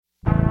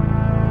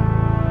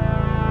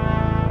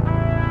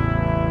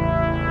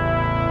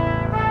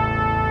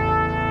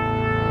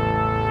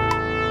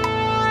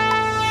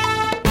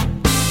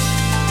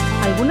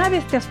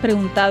vez te has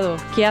preguntado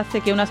qué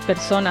hace que unas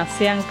personas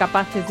sean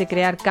capaces de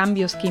crear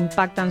cambios que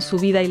impactan su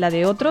vida y la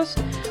de otros?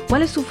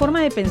 ¿Cuál es su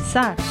forma de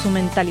pensar, su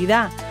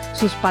mentalidad,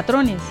 sus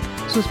patrones,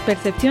 sus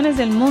percepciones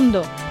del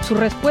mundo, sus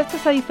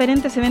respuestas a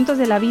diferentes eventos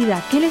de la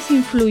vida? ¿Qué les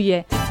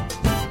influye?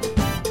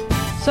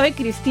 Soy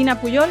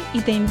Cristina Pujol y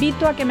te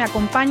invito a que me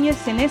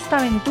acompañes en esta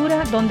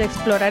aventura donde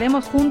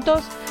exploraremos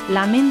juntos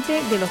la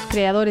mente de los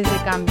creadores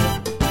de cambio.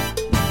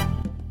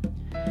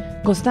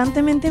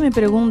 Constantemente me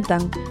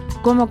preguntan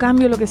cómo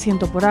cambio lo que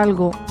siento por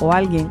algo o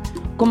alguien,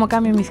 cómo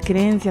cambio mis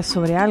creencias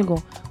sobre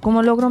algo,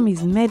 cómo logro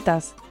mis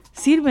metas.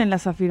 ¿Sirven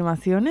las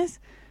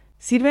afirmaciones?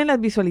 ¿Sirven las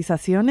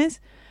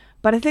visualizaciones?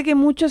 Parece que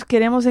muchos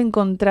queremos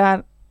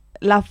encontrar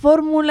la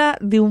fórmula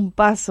de un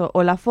paso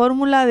o la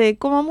fórmula de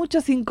como mucho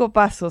 5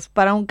 pasos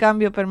para un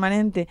cambio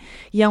permanente.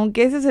 Y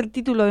aunque ese es el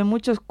título de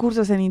muchos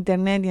cursos en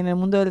internet y en el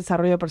mundo del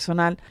desarrollo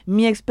personal,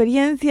 mi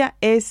experiencia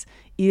es,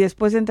 y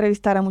después de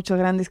entrevistar a muchos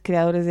grandes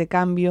creadores de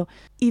cambio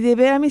y de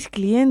ver a mis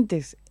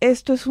clientes,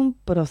 esto es un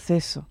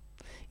proceso.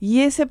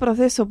 Y ese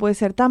proceso puede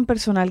ser tan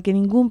personal que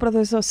ningún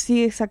proceso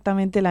sigue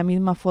exactamente la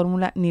misma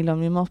fórmula ni los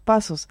mismos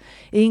pasos.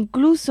 E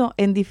incluso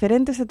en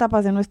diferentes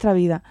etapas de nuestra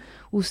vida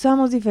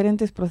usamos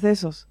diferentes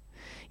procesos.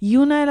 Y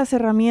una de las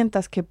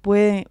herramientas que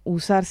puede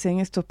usarse en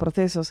estos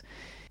procesos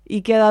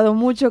y que ha dado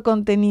mucho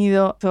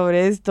contenido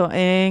sobre esto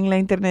en la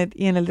internet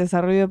y en el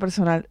desarrollo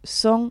personal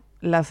son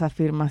las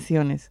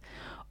afirmaciones.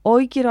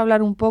 Hoy quiero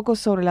hablar un poco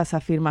sobre las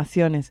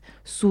afirmaciones,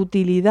 su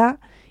utilidad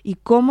y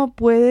cómo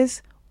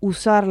puedes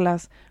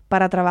usarlas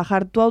para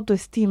trabajar tu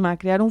autoestima,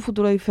 crear un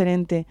futuro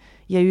diferente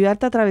y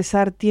ayudarte a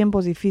atravesar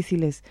tiempos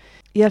difíciles.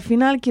 Y al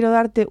final quiero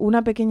darte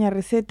una pequeña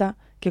receta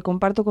que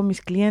comparto con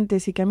mis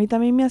clientes y que a mí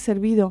también me ha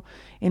servido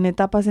en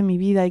etapas de mi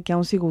vida y que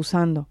aún sigo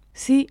usando.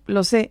 Sí,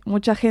 lo sé,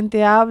 mucha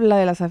gente habla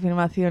de las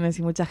afirmaciones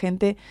y mucha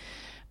gente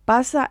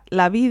pasa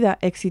la vida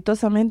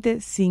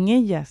exitosamente sin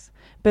ellas.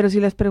 Pero si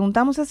les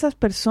preguntamos a esas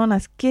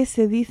personas qué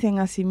se dicen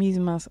a sí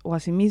mismas o a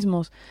sí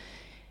mismos,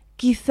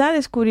 quizá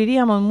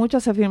descubriríamos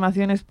muchas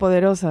afirmaciones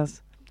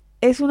poderosas.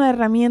 Es una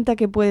herramienta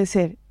que puede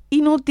ser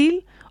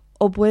inútil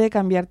o puede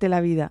cambiarte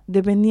la vida,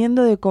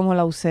 dependiendo de cómo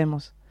la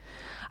usemos.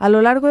 A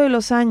lo largo de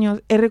los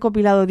años he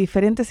recopilado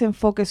diferentes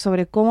enfoques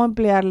sobre cómo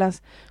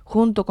emplearlas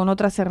junto con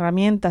otras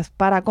herramientas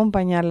para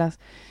acompañarlas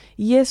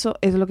y eso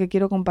es lo que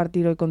quiero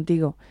compartir hoy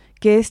contigo,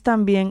 que es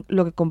también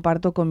lo que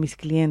comparto con mis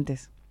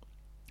clientes.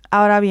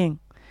 Ahora bien,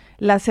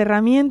 las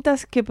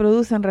herramientas que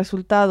producen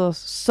resultados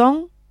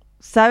son,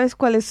 ¿sabes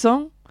cuáles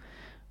son?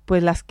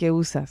 Pues las que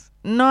usas.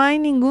 No hay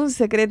ningún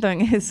secreto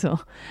en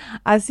eso.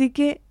 Así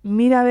que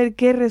mira a ver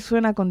qué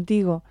resuena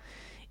contigo.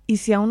 Y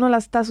si aún no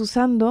las estás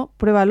usando,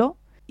 pruébalo.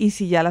 Y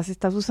si ya las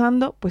estás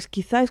usando, pues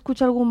quizá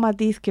escucha algún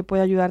matiz que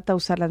pueda ayudarte a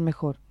usarlas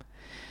mejor.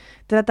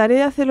 Trataré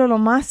de hacerlo lo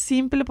más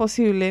simple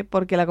posible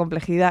porque la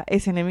complejidad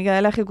es enemiga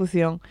de la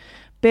ejecución,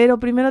 pero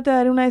primero te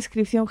daré una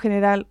descripción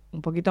general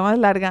un poquito más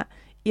larga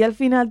y al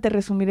final te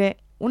resumiré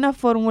una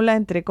fórmula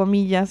entre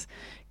comillas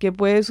que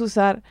puedes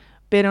usar,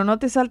 pero no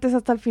te saltes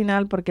hasta el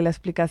final porque la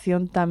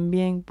explicación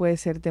también puede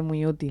serte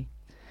muy útil.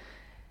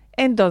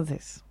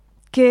 Entonces,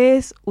 ¿qué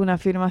es una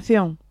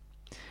afirmación?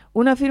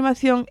 Una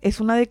afirmación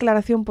es una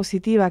declaración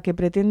positiva que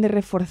pretende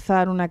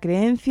reforzar una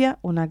creencia,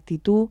 una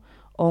actitud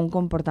o un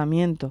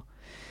comportamiento.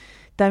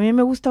 También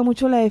me gusta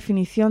mucho la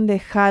definición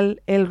de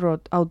Hal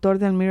Elrod, autor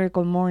del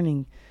Miracle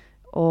Morning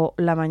o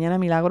La Mañana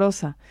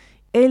Milagrosa.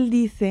 Él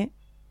dice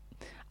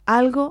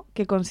algo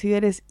que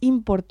consideres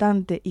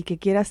importante y que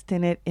quieras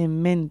tener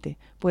en mente.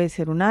 Puede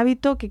ser un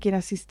hábito que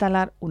quieras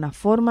instalar, una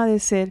forma de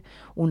ser,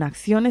 una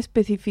acción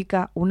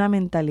específica, una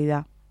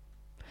mentalidad.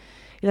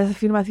 Las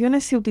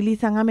afirmaciones se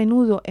utilizan a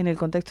menudo en el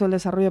contexto del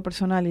desarrollo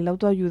personal y la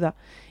autoayuda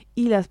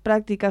y las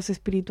prácticas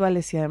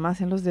espirituales y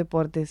además en los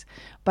deportes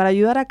para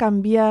ayudar a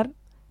cambiar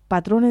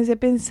patrones de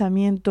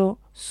pensamiento,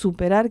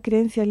 superar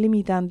creencias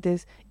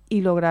limitantes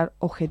y lograr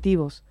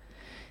objetivos.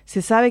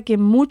 Se sabe que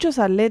muchos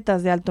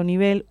atletas de alto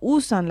nivel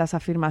usan las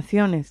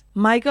afirmaciones.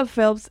 Michael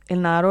Phelps,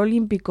 el nadador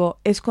olímpico,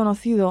 es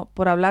conocido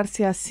por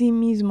hablarse a sí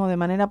mismo de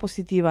manera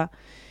positiva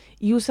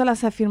y usa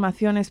las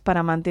afirmaciones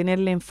para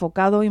mantenerle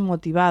enfocado y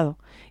motivado.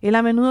 Él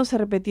a menudo se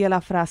repetía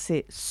la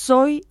frase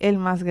 «soy el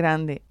más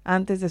grande»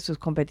 antes de sus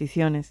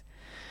competiciones.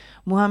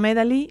 Muhammad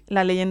Ali,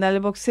 la leyenda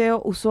del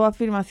boxeo, usó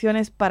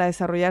afirmaciones para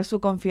desarrollar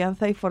su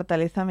confianza y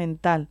fortaleza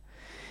mental.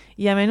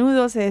 Y a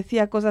menudo se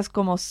decía cosas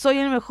como «soy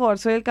el mejor,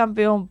 soy el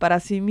campeón»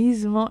 para sí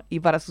mismo y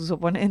para sus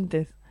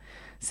oponentes.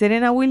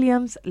 Serena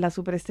Williams, la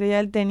superestrella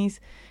del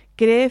tenis,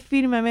 cree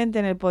firmemente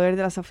en el poder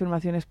de las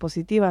afirmaciones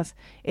positivas.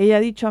 Ella ha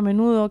dicho a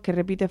menudo que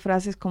repite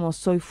frases como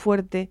 «soy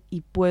fuerte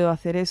y puedo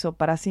hacer eso»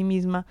 para sí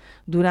misma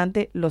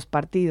durante los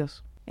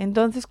partidos.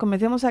 Entonces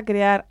comencemos a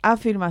crear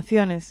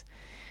afirmaciones.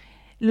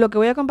 Lo que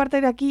voy a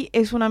compartir aquí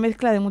es una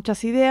mezcla de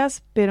muchas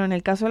ideas, pero en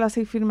el caso de las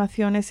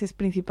afirmaciones es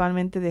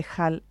principalmente de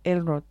Hal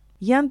Elrod.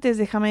 Y antes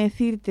déjame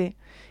decirte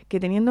que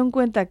teniendo en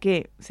cuenta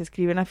que se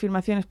escriben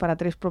afirmaciones para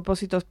 3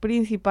 propósitos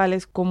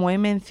principales, como he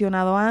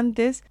mencionado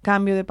antes,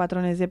 cambio de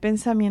patrones de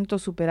pensamiento,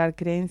 superar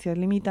creencias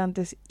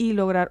limitantes y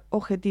lograr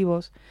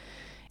objetivos,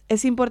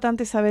 Es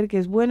importante saber que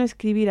es bueno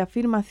escribir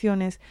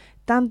afirmaciones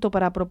tanto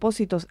para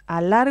propósitos a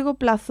largo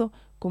plazo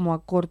como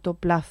a corto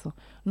plazo.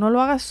 No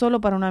lo hagas solo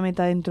para una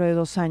meta dentro de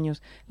 2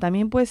 años,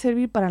 también puede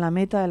servir para la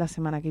meta de la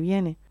semana que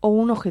viene, o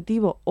un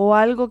objetivo, o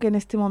algo que en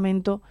este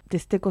momento te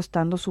esté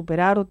costando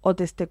superar o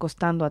te esté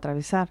costando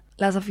atravesar.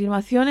 Las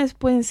afirmaciones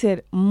pueden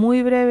ser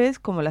muy breves,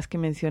 como las que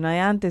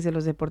mencioné antes de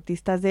los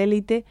deportistas de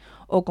élite,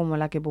 o como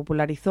la que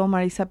popularizó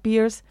Marisa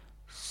Peers,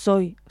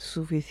 soy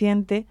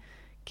suficiente,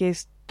 que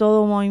es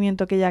todo un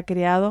movimiento que ella ha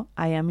creado,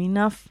 I am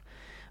enough,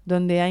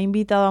 donde ha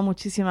invitado a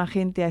muchísima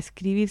gente a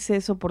escribirse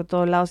eso por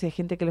todos lados, y hay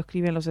gente que lo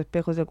escribe en los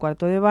espejos del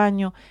cuarto de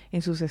baño,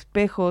 en sus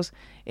espejos,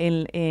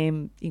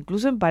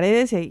 incluso en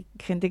paredes, y hay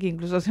gente que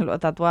incluso se lo ha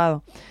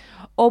tatuado.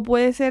 O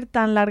puede ser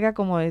tan larga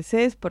como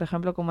desees, por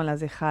ejemplo como las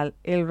de Hal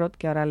Elrod,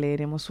 que ahora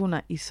leeremos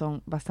una y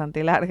son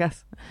bastante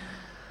largas.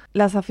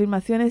 Las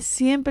afirmaciones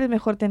siempre es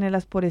mejor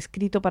tenerlas por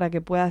escrito para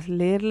que puedas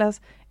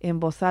leerlas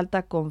en voz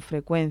alta con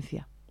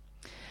frecuencia.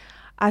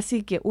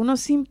 Así que unos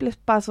simples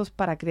pasos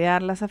para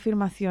crear las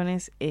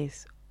afirmaciones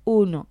es: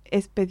 1.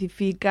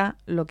 Especifica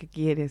lo que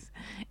quieres.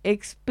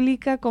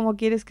 Explica cómo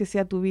quieres que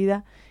sea tu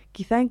vida,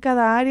 quizá en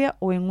cada área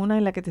o en una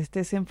en la que te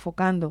estés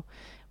enfocando.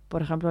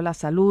 Por ejemplo, la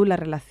salud, las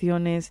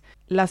relaciones,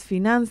 las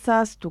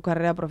finanzas, tu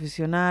carrera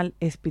profesional,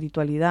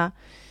 espiritualidad.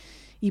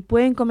 Y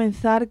pueden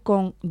comenzar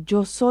con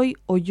yo soy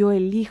o yo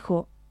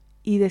elijo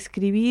y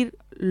describir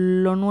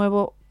lo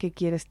nuevo que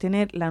quieres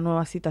tener, la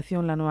nueva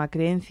situación, la nueva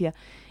creencia.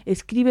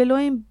 Escríbelo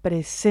en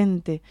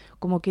presente,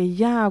 como que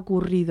ya ha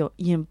ocurrido,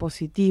 y en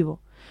positivo.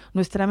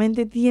 Nuestra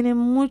mente tiene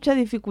mucha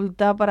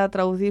dificultad para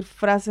traducir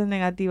frases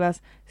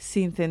negativas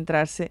sin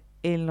centrarse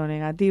en lo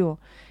negativo.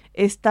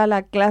 Está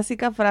la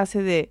clásica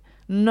frase de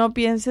no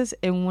pienses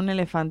en un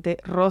elefante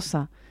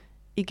rosa.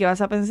 ¿Y qué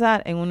vas a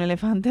pensar? En un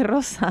elefante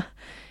rosa.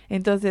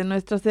 Entonces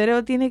nuestro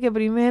cerebro tiene que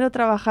primero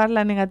trabajar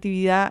la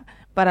negatividad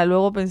para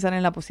luego pensar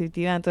en la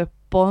positividad. Entonces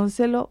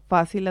pónselo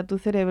fácil a tu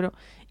cerebro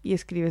y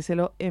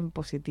escríbeselo en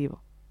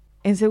positivo.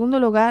 En segundo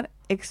lugar,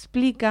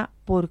 explica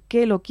por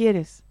qué lo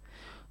quieres.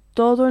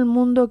 Todo el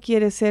mundo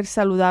quiere ser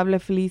saludable,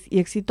 feliz y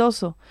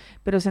exitoso,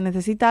 pero se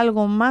necesita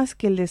algo más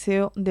que el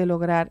deseo de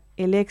lograr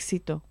el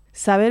éxito.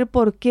 Saber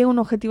por qué un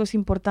objetivo es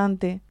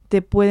importante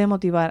te puede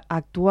motivar a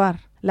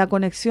actuar. La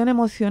conexión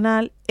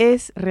emocional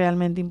es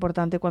realmente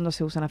importante cuando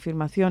se usan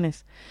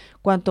afirmaciones.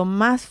 Cuanto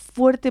más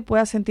fuerte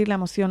puedas sentir la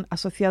emoción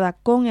asociada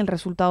con el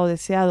resultado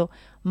deseado,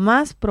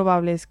 más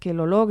probable es que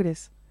lo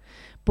logres.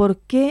 ¿Por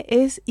qué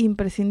es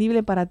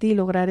imprescindible para ti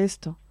lograr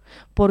esto?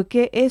 ¿Por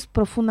qué es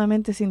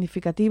profundamente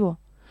significativo?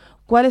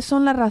 ¿Cuáles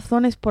son las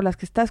razones por las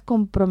que estás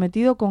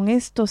comprometido con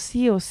esto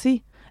sí o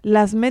sí?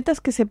 Las metas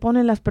que se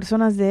ponen las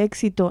personas de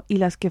éxito y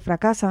las que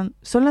fracasan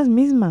son las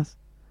mismas.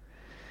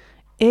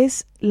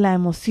 Es la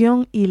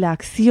emoción y la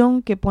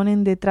acción que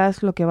ponen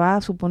detrás lo que va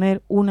a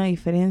suponer una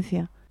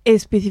diferencia.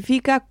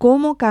 Especifica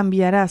cómo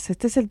cambiarás.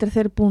 Este es el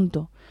tercer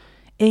punto.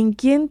 ¿En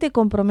quién te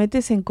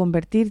comprometes en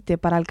convertirte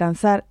para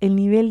alcanzar el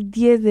nivel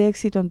 10 de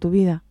éxito en tu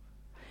vida?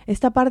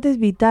 Esta parte es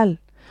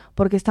vital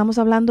porque estamos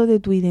hablando de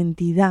tu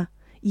identidad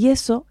y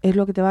eso es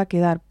lo que te va a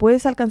quedar.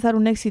 Puedes alcanzar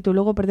un éxito y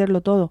luego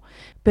perderlo todo,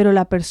 pero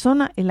la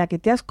persona en la que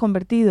te has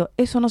convertido,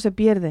 eso no se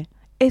pierde,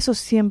 eso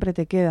siempre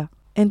te queda.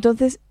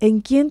 Entonces, ¿en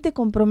quién te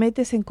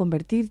comprometes en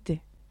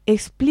convertirte?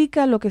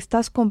 Explica lo que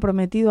estás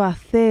comprometido a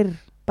hacer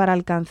para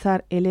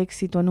alcanzar el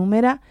éxito.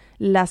 Enumera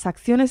las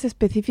acciones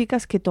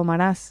específicas que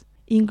tomarás.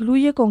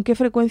 Incluye con qué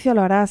frecuencia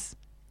lo harás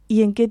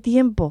y en qué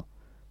tiempo,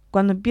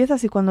 cuando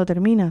empiezas y cuando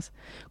terminas.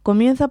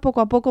 Comienza poco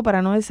a poco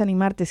para no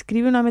desanimarte.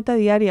 Escribe una meta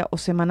diaria o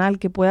semanal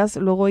que puedas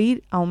luego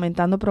ir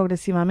aumentando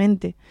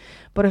progresivamente.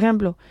 Por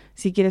ejemplo,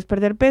 si quieres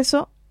perder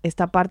peso,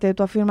 esta parte de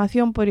tu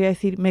afirmación podría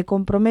decir: me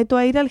comprometo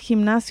a ir al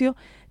gimnasio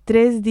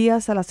 3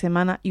 días a la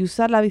semana y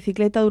usar la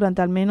bicicleta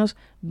durante al menos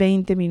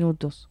 20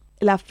 minutos.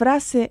 La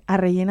frase a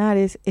rellenar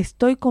es: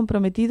 estoy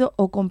comprometido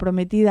o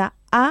comprometida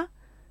a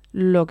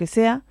lo que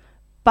sea,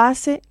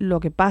 pase lo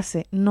que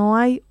pase. No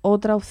hay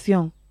otra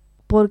opción.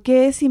 ¿Por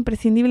qué es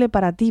imprescindible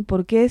para ti?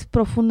 ¿Por qué es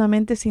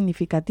profundamente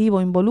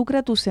significativo?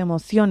 Involucra tus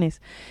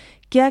emociones.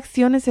 ¿Qué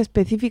acciones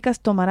específicas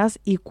tomarás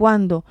y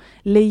cuándo?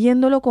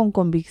 Leyéndolo con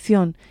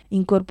convicción,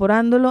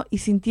 incorporándolo y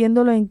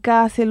sintiéndolo en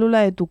cada célula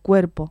de tu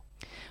cuerpo.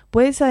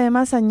 Puedes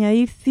además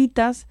añadir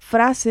citas,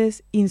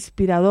 frases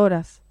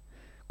inspiradoras.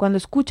 Cuando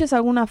escuches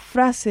alguna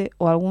frase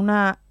o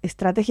alguna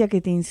estrategia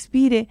que te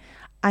inspire,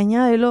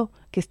 añádelo,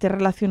 que esté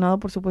relacionado,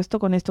 por supuesto,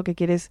 con esto que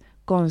quieres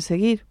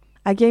conseguir.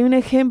 Aquí hay un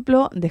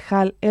ejemplo de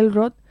Hal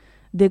Elrod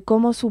de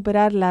cómo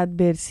superar la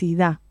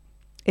adversidad.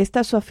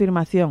 Esta es su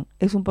afirmación,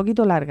 es un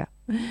poquito larga.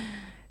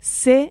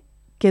 Sé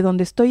que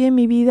donde estoy en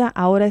mi vida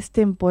ahora es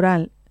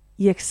temporal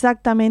y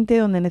exactamente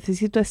donde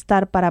necesito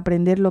estar para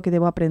aprender lo que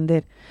debo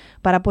aprender,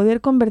 para poder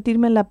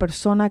convertirme en la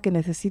persona que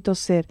necesito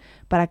ser,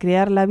 para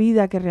crear la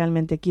vida que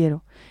realmente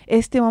quiero.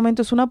 Este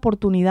momento es una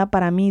oportunidad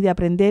para mí de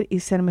aprender y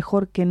ser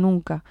mejor que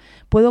nunca.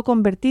 Puedo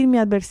convertir mi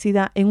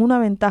adversidad en una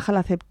ventaja al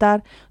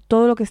aceptar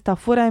todo lo que está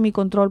fuera de mi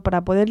control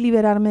para poder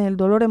liberarme del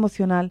dolor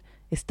emocional,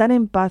 estar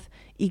en paz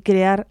y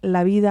crear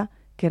la vida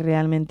que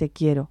realmente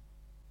quiero.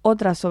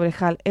 otra sobre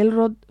Hal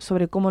Elrod,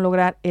 sobre cómo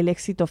lograr el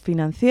éxito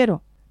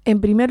financiero. En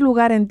primer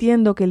lugar,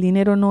 entiendo que el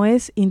dinero no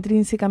es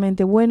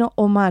intrínsecamente bueno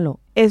o malo.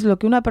 Es lo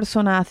que una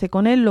persona hace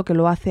con él lo que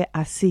lo hace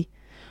así.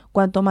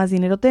 Cuanto más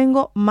dinero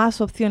tengo,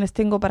 más opciones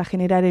tengo para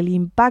generar el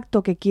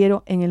impacto que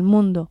quiero en el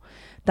mundo.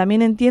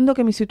 También entiendo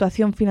que mi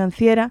situación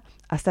financiera,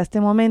 hasta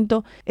este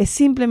momento, es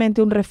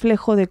simplemente un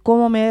reflejo de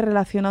cómo me he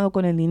relacionado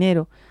con el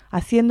dinero,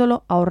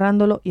 haciéndolo,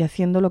 ahorrándolo y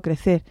haciéndolo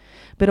crecer.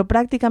 Pero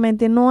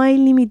prácticamente no hay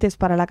límites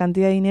para la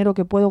cantidad de dinero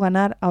que puedo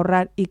ganar,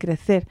 ahorrar y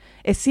crecer.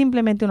 Es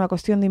simplemente una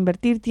cuestión de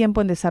invertir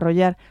tiempo en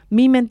desarrollar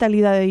mi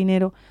mentalidad de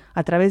dinero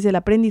a través del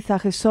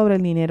aprendizaje sobre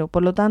el dinero.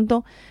 Por lo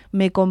tanto,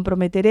 me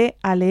comprometeré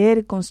a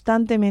leer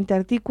constantemente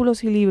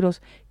artículos y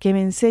libros que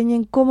me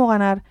enseñen cómo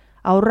ganar,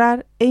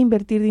 ahorrar e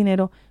invertir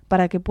dinero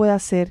para que pueda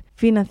ser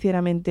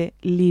financieramente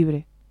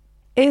libre.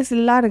 Es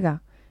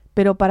larga,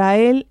 pero para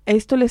él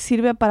esto le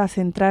sirve para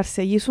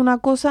centrarse y es una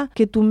cosa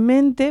que tu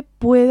mente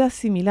puede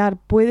asimilar,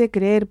 puede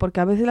creer,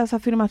 porque a veces las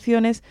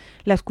afirmaciones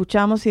las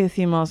escuchamos y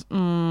decimos,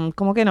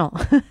 ¿cómo que no?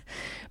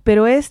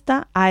 Pero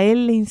esta a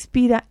él le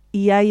inspira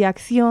y hay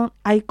acción,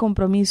 hay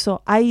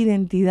compromiso, hay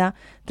identidad,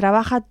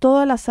 trabaja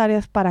todas las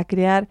áreas para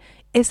crear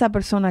esa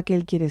persona que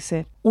él quiere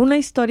ser. Una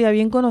historia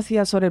bien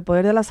conocida sobre el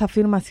poder de las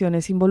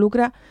afirmaciones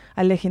involucra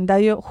al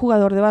legendario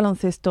jugador de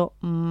baloncesto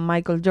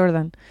Michael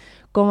Jordan.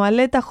 Como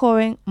atleta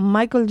joven,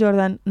 Michael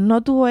Jordan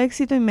no tuvo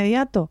éxito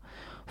inmediato.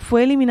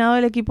 Fue eliminado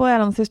del equipo de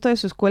baloncesto de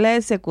su escuela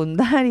de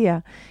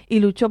secundaria y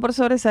luchó por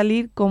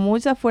sobresalir con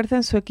mucha fuerza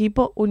en su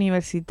equipo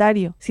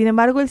universitario. Sin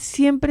embargo, él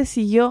siempre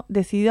siguió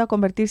decidido a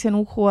convertirse en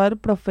un jugador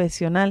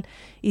profesional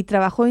y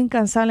trabajó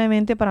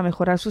incansablemente para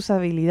mejorar sus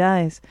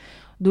habilidades.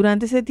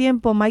 Durante ese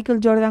tiempo, Michael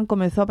Jordan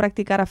comenzó a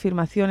practicar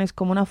afirmaciones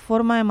como una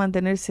forma de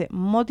mantenerse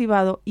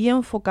motivado y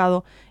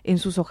enfocado en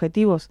sus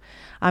objetivos.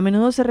 A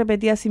menudo se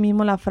repetía a sí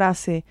mismo la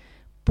frase: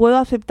 puedo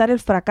aceptar el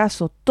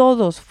fracaso,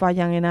 todos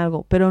fallan en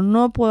algo, pero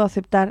no puedo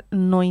aceptar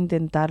no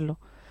intentarlo.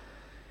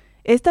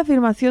 Esta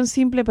afirmación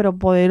simple pero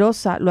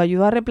poderosa lo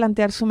ayudó a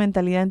replantear su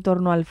mentalidad en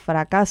torno al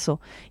fracaso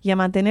y a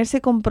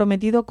mantenerse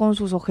comprometido con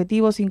sus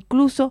objetivos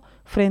incluso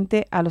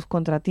frente a los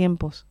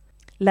contratiempos.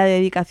 La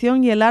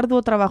dedicación y el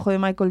arduo trabajo de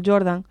Michael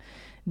Jordan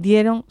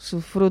dieron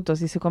sus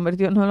frutos y se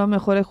convirtió en uno de los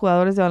mejores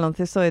jugadores de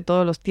baloncesto de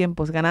todos los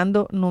tiempos,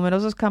 ganando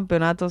numerosos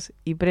campeonatos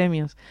y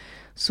premios.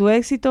 Su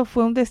éxito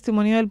fue un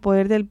testimonio del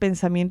poder del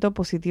pensamiento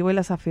positivo y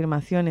las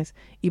afirmaciones,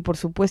 y por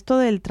supuesto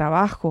del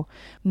trabajo.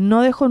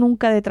 No dejó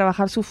nunca de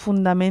trabajar sus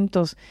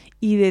fundamentos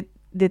y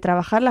de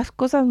trabajar las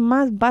cosas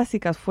más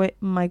básicas. Fue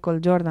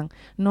Michael Jordan.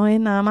 No es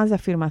nada más de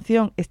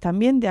afirmación, es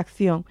también de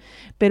acción.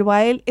 Pero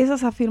a él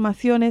esas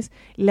afirmaciones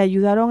le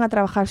ayudaron a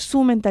trabajar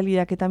su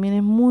mentalidad, que también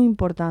es muy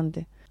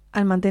importante.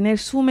 Al mantener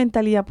su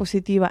mentalidad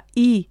positiva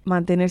y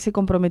mantenerse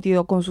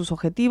comprometido con sus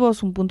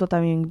objetivos, un punto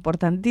también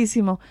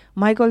importantísimo,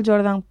 Michael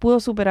Jordan pudo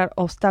superar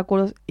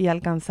obstáculos y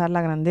alcanzar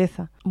la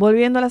grandeza.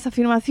 Volviendo a las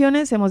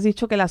afirmaciones, hemos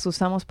dicho que las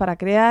usamos para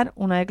crear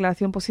una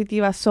declaración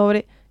positiva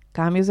sobre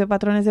cambios de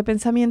patrones de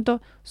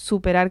pensamiento,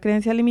 superar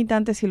creencias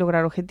limitantes y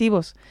lograr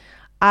objetivos.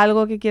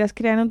 Algo que quieras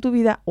crear en tu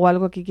vida o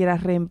algo que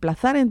quieras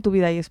reemplazar en tu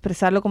vida y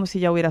expresarlo como si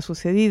ya hubiera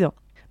sucedido.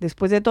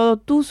 Después de todo,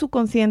 tu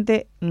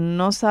subconsciente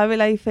no sabe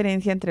la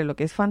diferencia entre lo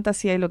que es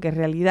fantasía y lo que es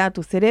realidad.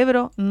 Tu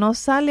cerebro no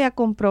sale a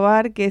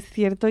comprobar qué es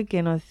cierto y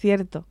qué no es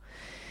cierto.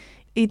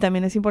 Y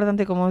también es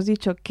importante, como hemos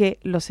dicho, que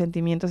los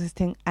sentimientos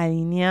estén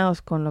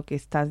alineados con lo que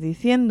estás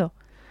diciendo.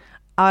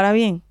 Ahora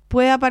bien,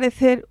 puede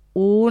aparecer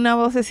una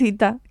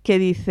vocecita que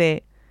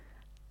dice: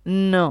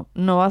 no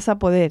vas a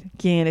poder.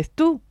 ¿Quién eres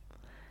tú?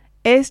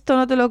 Esto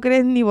no te lo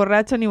crees ni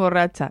borracho ni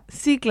borracha.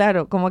 Sí,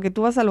 claro, como que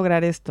tú vas a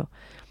lograr esto.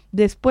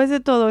 Después de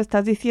todo,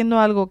 estás diciendo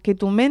algo que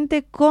tu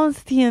mente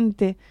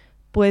consciente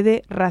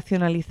puede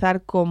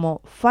racionalizar como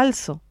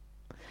falso.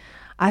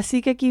 Así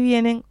que aquí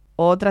vienen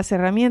otras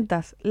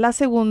herramientas. La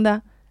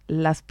segunda,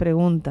 las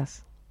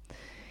preguntas.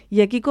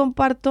 Y aquí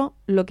comparto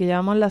lo que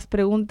llamamos las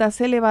preguntas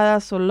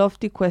elevadas o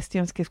lofty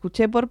questions que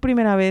escuché por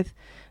primera vez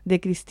de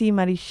Christine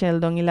Marie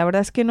Sheldon. Y la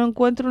verdad es que no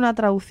encuentro una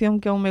traducción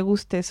que aún me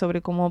guste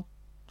sobre cómo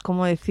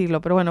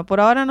decirlo. Pero bueno, por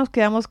ahora nos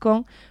quedamos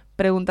con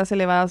preguntas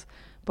elevadas,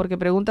 porque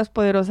preguntas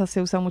poderosas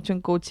se usa mucho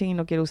en coaching y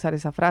no quiero usar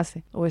esa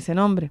frase o ese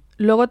nombre.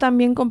 Luego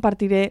también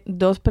compartiré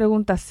 2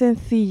 preguntas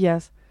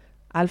sencillas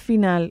al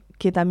final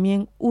que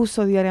también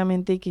uso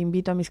diariamente y que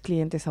invito a mis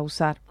clientes a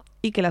usar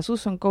y que las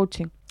uso en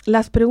coaching.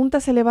 Las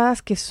preguntas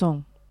elevadas, ¿qué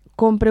son?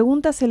 Con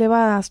preguntas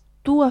elevadas,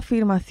 tu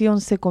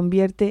afirmación se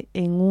convierte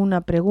en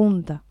una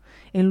pregunta.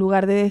 En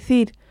lugar de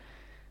decir: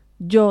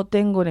 yo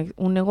tengo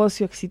un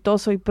negocio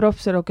exitoso y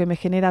próspero que me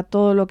genera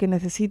todo lo que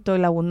necesito y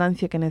la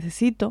abundancia que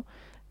necesito,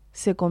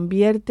 se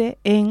convierte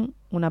en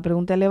una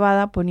pregunta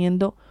elevada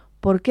poniendo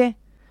 ¿por qué?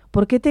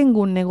 ¿Por qué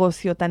tengo un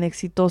negocio tan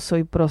exitoso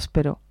y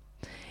próspero?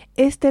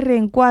 Este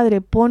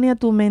reencuadre pone a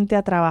tu mente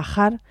a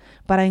trabajar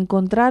para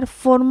encontrar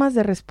formas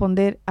de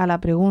responder a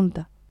la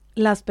pregunta.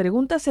 Las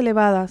preguntas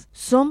elevadas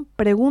son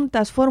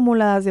preguntas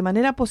formuladas de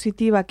manera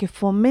positiva que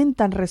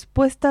fomentan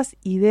respuestas,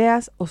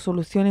 ideas o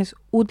soluciones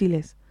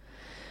útiles.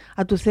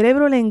 A tu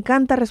cerebro le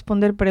encanta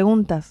responder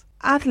preguntas.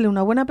 Hazle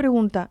una buena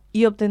pregunta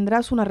y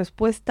obtendrás una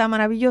respuesta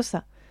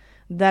maravillosa.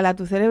 Dale a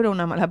tu cerebro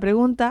una mala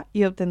pregunta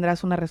y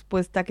obtendrás una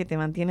respuesta que te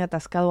mantiene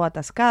atascado o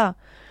atascada.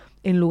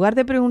 En lugar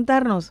de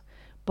preguntarnos,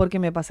 ¿por qué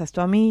me pasa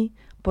esto a mí?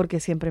 ¿Por qué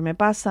siempre me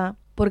pasa?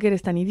 ¿Por qué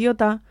eres tan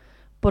idiota?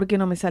 ¿Por qué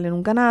no me sale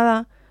nunca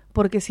nada?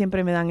 ¿Por qué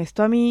siempre me dan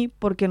esto a mí?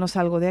 ¿Por qué no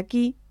salgo de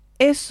aquí?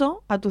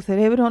 Eso a tu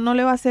cerebro no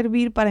le va a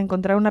servir para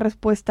encontrar una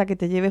respuesta que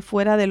te lleve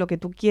fuera de lo que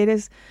tú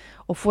quieres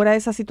o fuera de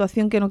esa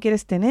situación que no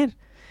quieres tener.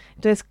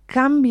 Entonces,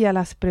 cambia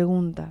las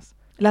preguntas.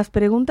 Las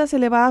preguntas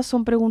elevadas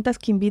son preguntas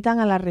que invitan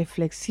a la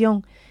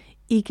reflexión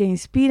y que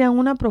inspiran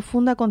una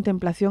profunda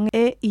contemplación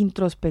e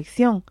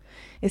introspección.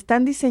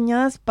 Están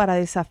diseñadas para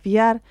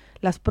desafiar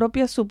las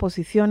propias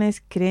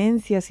suposiciones,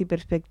 creencias y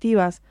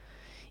perspectivas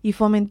y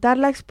fomentar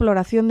la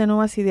exploración de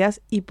nuevas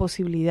ideas y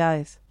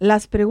posibilidades.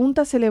 Las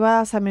preguntas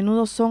elevadas a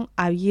menudo son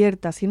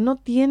abiertas y no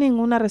tienen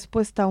una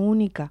respuesta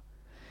única.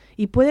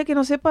 Y puede que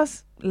no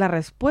sepas la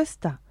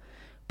respuesta.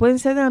 Pueden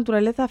ser de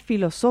naturaleza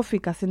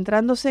filosófica,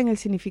 centrándose en el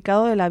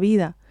significado de la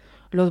vida,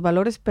 los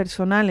valores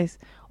personales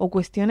o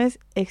cuestiones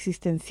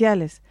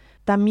existenciales.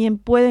 También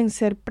pueden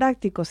ser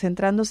prácticos,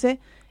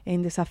 centrándose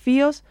en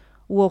desafíos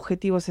u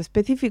objetivos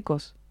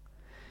específicos.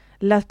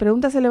 Las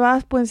preguntas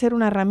elevadas pueden ser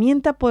una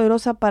herramienta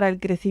poderosa para el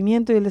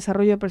crecimiento y el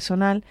desarrollo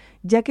personal,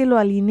 ya que lo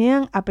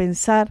alinean a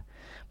pensar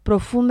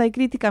profunda y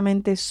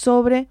críticamente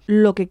sobre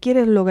lo que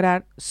quieres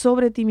lograr,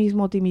 sobre ti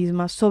mismo o ti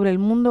misma, sobre el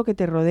mundo que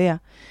te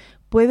rodea.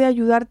 Puede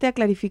ayudarte a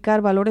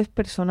clarificar valores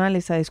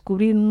personales, a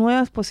descubrir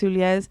nuevas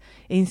posibilidades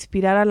e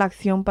inspirar a la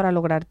acción para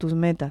lograr tus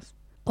metas.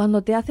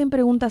 Cuando te hacen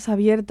preguntas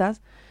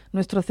abiertas,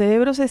 nuestro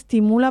cerebro se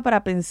estimula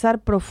para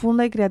pensar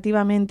profunda y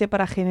creativamente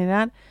para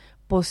generar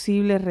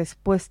posibles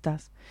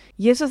respuestas.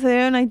 Y eso se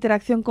debe a una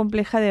interacción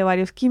compleja de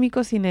varios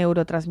químicos y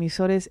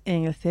neurotransmisores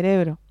en el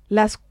cerebro.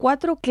 Las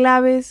 4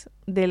 claves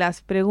de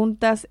las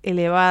preguntas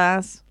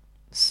elevadas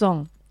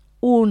son: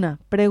 1.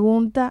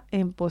 Pregunta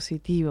en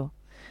positivo.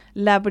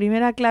 La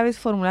primera clave es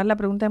formular la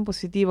pregunta en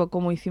positivo,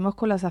 como hicimos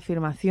con las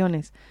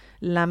afirmaciones.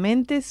 La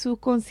mente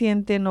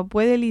subconsciente no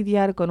puede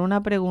lidiar con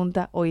una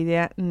pregunta o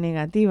idea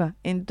negativa.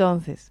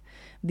 Entonces,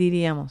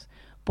 diríamos,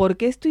 ¿por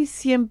qué estoy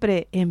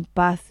siempre en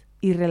paz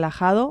y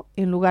relajado?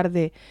 En lugar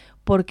de,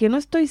 ¿por qué no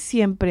estoy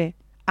siempre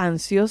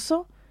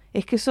ansioso?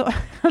 Es que eso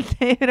al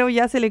cerebro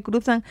ya se le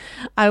cruzan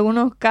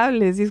algunos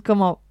cables y es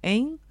como,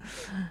 ¿eh?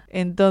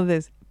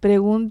 Entonces,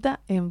 pregunta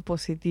en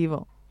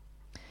positivo.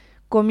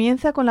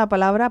 Comienza con la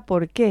palabra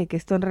 ¿por qué? Que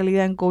esto en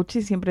realidad en coaching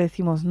siempre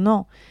decimos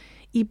no.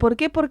 ¿Y por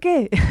qué? ¿Por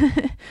qué?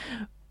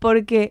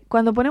 Porque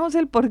cuando ponemos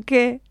el por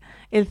qué,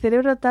 el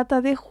cerebro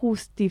trata de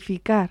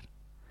justificar.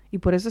 Y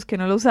por eso es que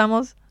no lo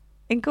usamos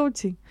en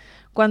coaching.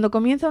 Cuando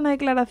comienza una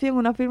declaración,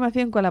 una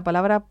afirmación con la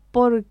palabra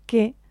 ¿por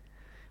qué?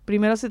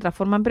 Primero se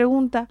transforma en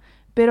pregunta,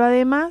 pero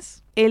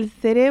además el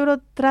cerebro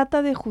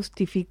trata de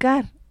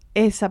justificar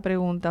esa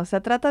pregunta. O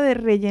sea, trata de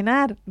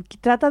rellenar,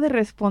 trata de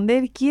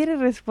responder, quiere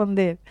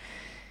responder.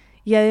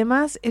 Y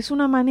además es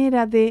una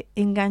manera de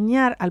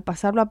engañar al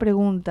pasarlo a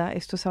pregunta,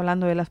 esto es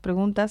hablando de las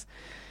preguntas,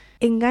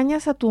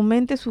 engañas a tu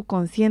mente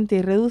subconsciente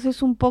y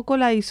reduces un poco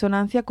la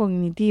disonancia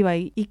cognitiva.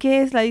 ¿Y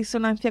qué es la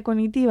disonancia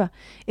cognitiva?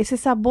 Es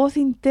esa voz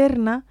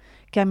interna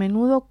que a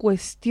menudo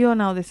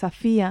cuestiona o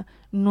desafía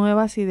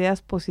nuevas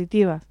ideas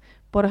positivas.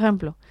 Por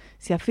ejemplo,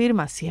 si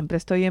afirmas siempre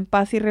estoy en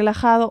paz y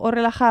relajado o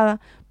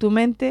relajada, tu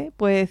mente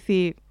puede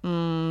decir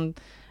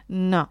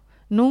no.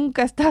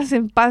 Nunca estás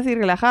en paz y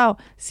relajado,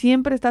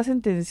 siempre estás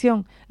en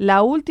tensión.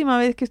 La última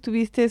vez que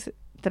estuviste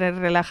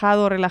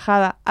relajado o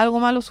relajada, algo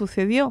malo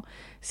sucedió.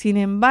 Sin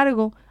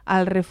embargo,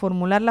 al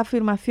reformular la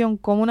afirmación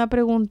como una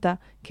pregunta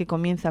que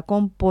comienza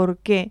con ¿por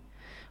qué?,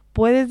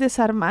 puedes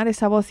desarmar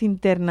esa voz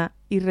interna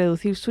y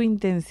reducir su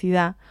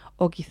intensidad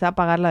o quizá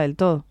apagarla del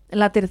todo.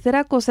 La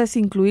tercera cosa es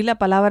incluir la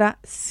palabra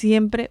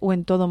siempre o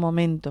en todo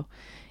momento.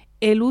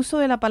 El uso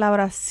de la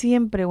palabra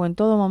siempre o en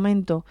todo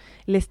momento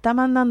le está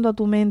mandando a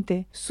tu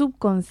mente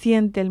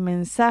subconsciente el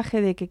mensaje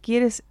de que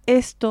quieres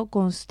esto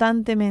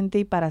constantemente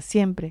y para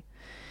siempre.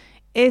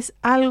 Es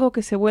algo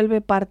que se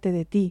vuelve parte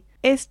de ti.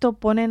 Esto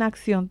pone en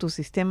acción tu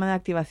sistema de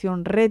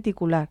activación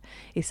reticular,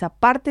 esa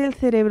parte del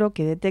cerebro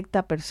que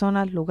detecta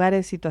personas,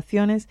 lugares,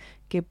 situaciones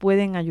que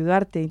pueden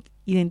ayudarte.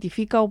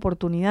 Identifica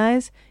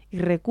oportunidades y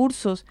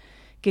recursos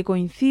que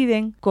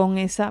coinciden con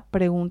esa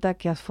pregunta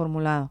que has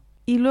formulado.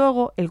 Y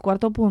luego, el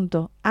cuarto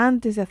punto,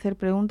 antes de hacer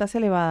preguntas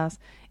elevadas,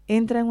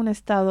 entra en un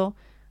estado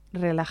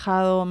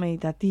relajado,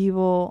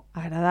 meditativo,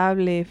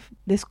 agradable,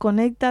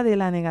 desconecta de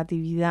la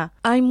negatividad.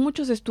 Hay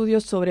muchos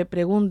estudios sobre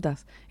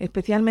preguntas,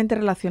 especialmente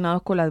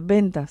relacionados con las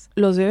ventas.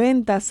 Los de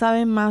ventas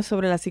saben más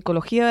sobre la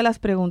psicología de las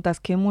preguntas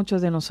que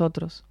muchos de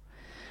nosotros.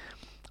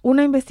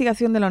 Una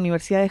investigación de la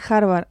Universidad de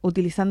Harvard,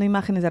 utilizando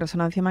imágenes de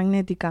resonancia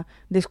magnética,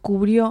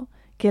 descubrió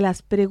que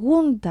las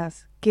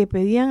preguntas que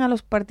pedían a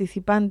los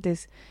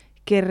participantes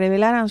que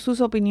revelaran sus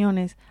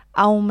opiniones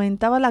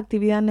aumentaba la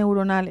actividad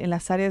neuronal en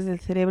las áreas del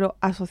cerebro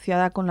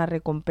asociada con la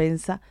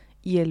recompensa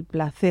y el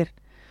placer.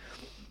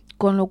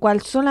 Con lo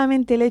cual,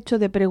 solamente el hecho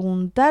de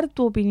preguntar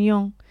tu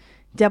opinión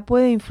ya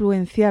puede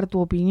influenciar tu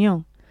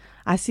opinión.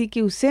 Así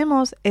que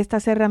usemos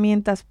estas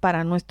herramientas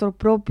para nuestro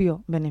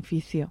propio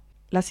beneficio.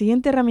 La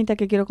siguiente herramienta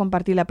que quiero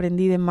compartir la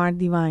aprendí de Mark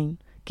Divine,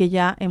 que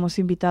ya hemos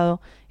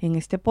invitado en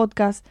este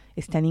podcast.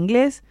 Está en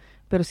inglés,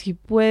 pero si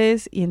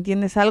puedes y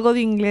entiendes algo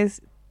de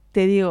inglés,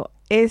 te digo,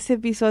 ese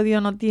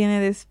episodio no tiene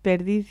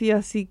desperdicio,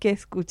 así que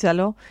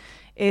escúchalo.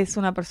 Es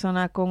una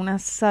persona con una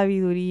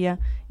sabiduría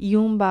y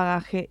un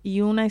bagaje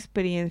y una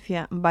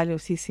experiencia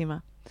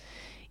valiosísima.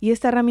 Y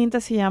esta herramienta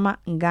se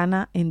llama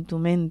Gana en tu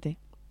mente,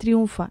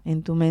 triunfa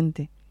en tu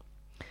mente.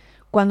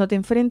 Cuando te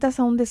enfrentas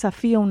a un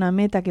desafío, a una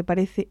meta que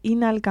parece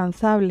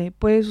inalcanzable,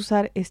 puedes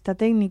usar esta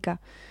técnica.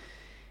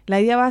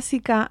 La idea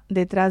básica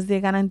detrás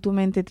de Gana en tu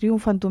mente,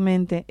 triunfa en tu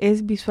mente,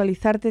 es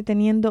visualizarte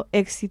teniendo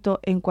éxito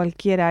en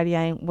cualquier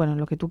área, en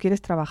lo que tú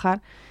quieres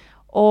trabajar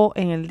o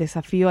en el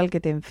desafío al que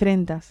te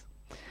enfrentas.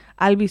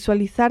 Al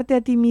visualizarte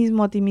a ti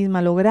mismo, a ti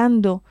misma,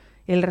 logrando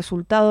el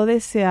resultado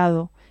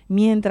deseado,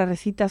 mientras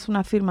recitas una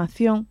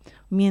afirmación,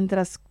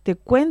 mientras te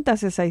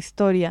cuentas esa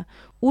historia,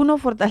 uno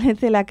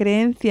fortalece la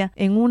creencia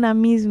en una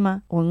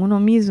misma o en uno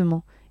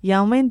mismo y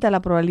aumenta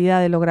la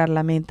probabilidad de lograr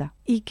la meta.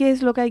 ¿Y qué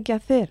es lo que hay que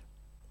hacer?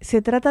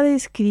 Se trata de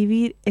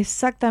escribir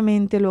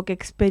exactamente lo que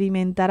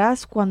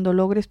experimentarás cuando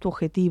logres tu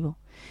objetivo.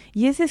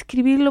 Y es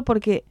escribirlo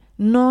porque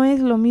no es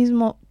lo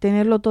mismo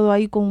tenerlo todo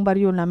ahí con un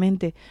barrio en la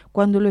mente.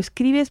 Cuando lo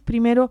escribes,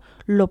 primero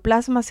lo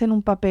plasmas en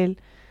un papel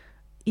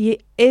y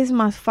es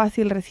más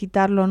fácil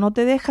recitarlo, no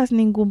te dejas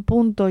ningún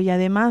punto y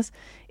además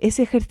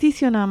ese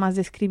ejercicio nada más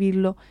de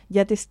escribirlo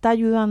ya te está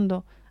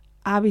ayudando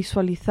a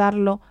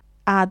visualizarlo,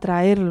 a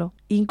atraerlo.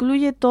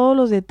 Incluye todos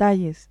los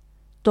detalles,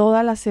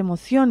 todas las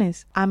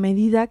emociones a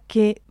medida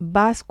que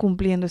vas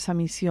cumpliendo esa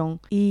misión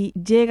y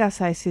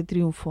llegas a ese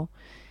triunfo.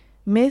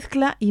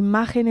 Mezcla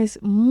imágenes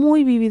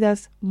muy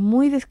vívidas,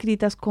 muy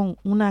descritas con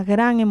una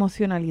gran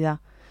emocionalidad.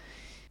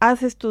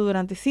 Haz esto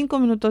durante 5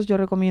 minutos, yo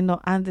recomiendo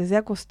antes de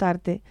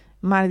acostarte,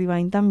 Mark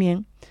Divine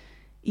también,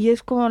 y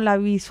es como la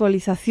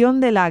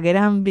visualización de la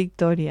gran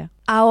victoria.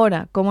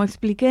 Ahora, como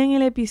expliqué en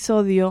el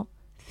episodio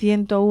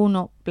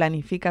 101,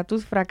 Planifica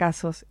tus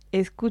fracasos,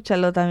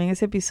 escúchalo también,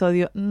 ese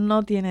episodio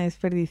no tiene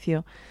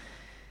desperdicio.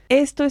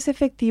 Esto es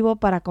efectivo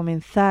para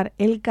comenzar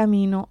el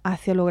camino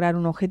hacia lograr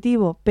un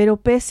objetivo, pero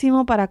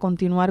pésimo para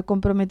continuar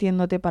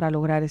comprometiéndote para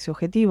lograr ese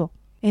objetivo.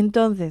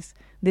 Entonces,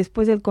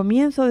 después del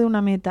comienzo de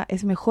una meta,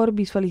 es mejor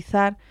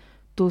visualizar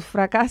tus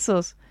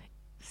fracasos.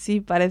 Sí,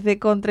 parece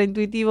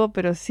contraintuitivo,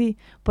 pero sí,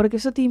 porque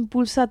eso te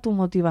impulsa tu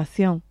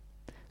motivación.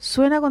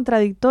 Suena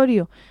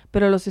contradictorio,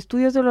 pero los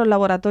estudios de los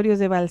laboratorios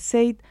de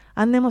Balseit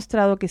han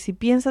demostrado que si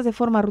piensas de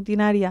forma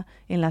rutinaria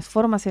en las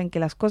formas en que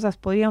las cosas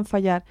podrían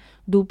fallar,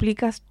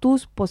 duplicas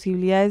tus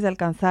posibilidades de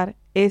alcanzar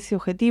ese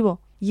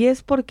objetivo. Y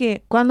es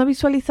porque cuando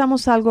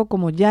visualizamos algo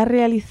como ya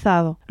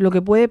realizado, lo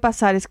que puede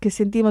pasar es que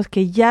sentimos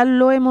que ya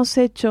lo hemos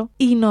hecho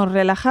y nos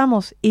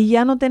relajamos y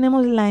ya no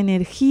tenemos la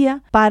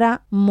energía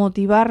para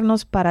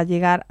motivarnos para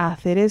llegar a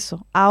hacer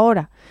eso.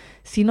 Ahora,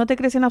 si no te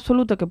crees en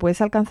absoluto que puedes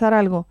alcanzar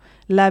algo,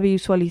 la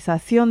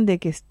visualización de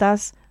que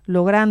estás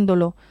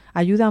lográndolo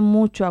ayuda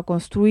mucho a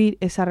construir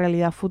esa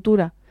realidad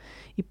futura.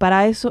 Y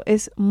para eso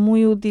es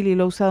muy útil y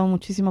lo he usado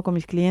muchísimo con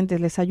mis clientes.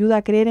 Les ayuda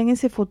a creer en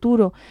ese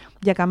futuro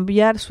y a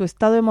cambiar su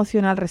estado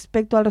emocional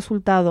respecto al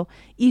resultado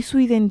y su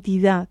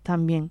identidad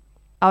también.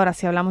 Ahora,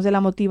 si hablamos de la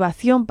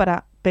motivación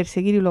para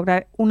perseguir y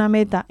lograr una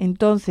meta,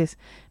 entonces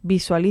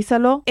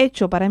visualízalo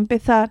hecho para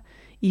empezar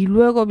y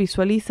luego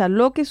visualiza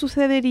lo que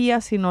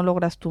sucedería si no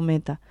logras tu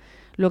meta,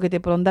 lo que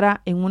te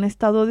pondrá en un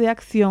estado de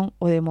acción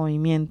o de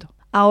movimiento.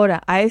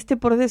 Ahora, a este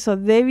proceso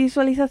de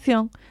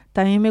visualización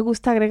también me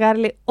gusta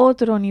agregarle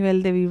otro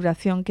nivel de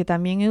vibración que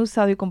también he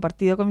usado y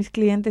compartido con mis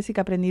clientes y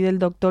que aprendí del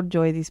Dr.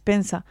 Joe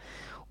Dispenza,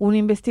 un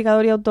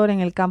investigador y autor en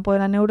el campo de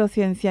la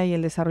neurociencia y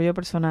el desarrollo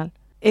personal.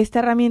 Esta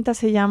herramienta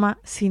se llama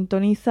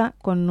Sintoniza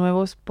con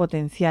nuevos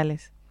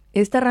potenciales.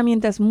 Esta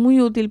herramienta es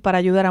muy útil para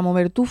ayudar a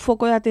mover tu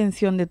foco de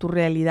atención de tu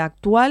realidad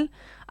actual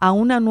a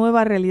una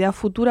nueva realidad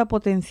futura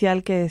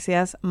potencial que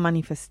deseas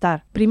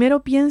manifestar.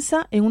 Primero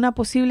piensa en una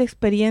posible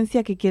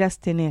experiencia que quieras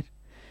tener.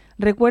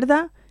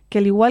 Recuerda que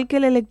al igual que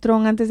el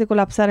electrón antes de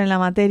colapsar en la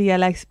materia,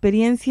 la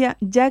experiencia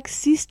ya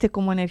existe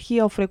como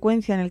energía o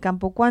frecuencia en el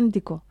campo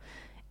cuántico.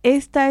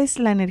 Esta es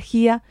la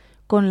energía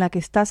con la que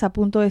estás a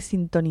punto de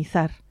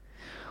sintonizar.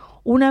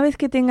 Una vez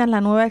que tengas la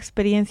nueva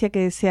experiencia que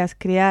deseas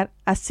crear,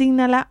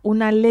 asígnala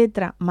una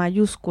letra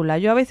mayúscula.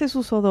 Yo a veces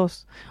uso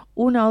 2,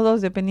 1 o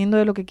 2 dependiendo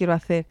de lo que quiero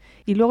hacer,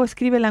 y luego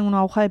escríbela en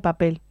una hoja de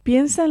papel.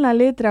 Piensa en la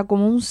letra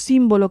como un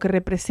símbolo que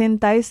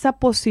representa esa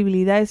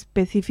posibilidad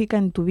específica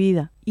en tu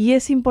vida. Y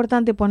es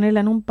importante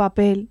ponerla en un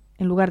papel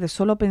en lugar de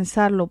solo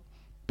pensarlo,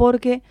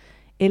 porque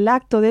el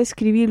acto de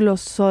escribirlo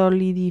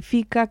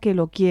solidifica que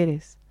lo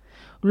quieres.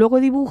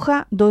 Luego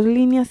dibuja 2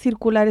 líneas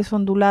circulares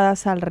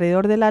onduladas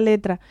alrededor de la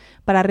letra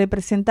para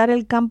representar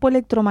el campo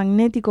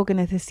electromagnético que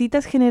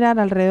necesitas generar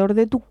alrededor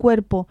de tu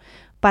cuerpo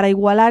para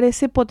igualar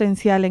ese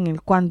potencial en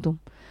el quantum.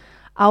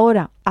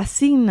 Ahora,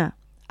 asigna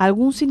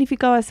algún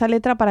significado a esa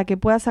letra para que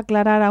puedas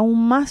aclarar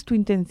aún más tu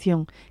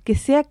intención, que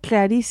sea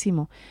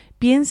clarísimo.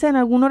 Piensa en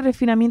algunos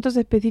refinamientos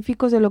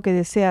específicos de lo que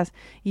deseas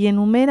y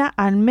enumera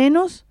al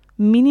menos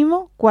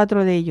mínimo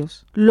 4 de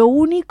ellos. Lo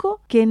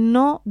único que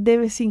no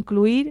debes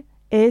incluir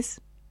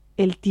es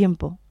el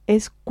tiempo,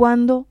 es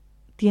cuándo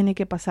tiene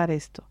que pasar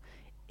esto.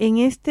 En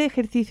este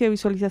ejercicio de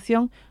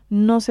visualización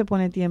no se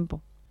pone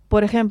tiempo.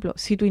 Por ejemplo,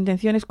 si tu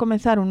intención es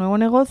comenzar un nuevo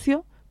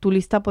negocio, tu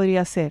lista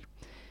podría ser: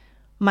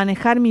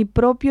 manejar mi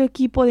propio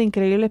equipo de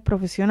increíbles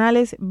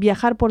profesionales,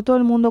 viajar por todo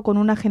el mundo con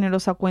una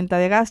generosa cuenta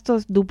de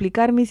gastos,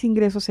 duplicar mis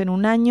ingresos en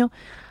un año,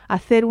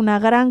 hacer una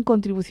gran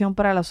contribución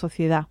para la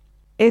sociedad.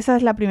 Esa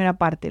es la primera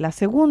parte. La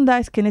segunda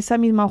es que en esa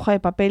misma hoja de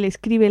papel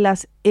escribe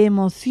las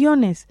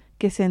emociones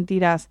que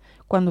sentirás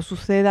cuando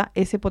suceda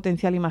ese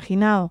potencial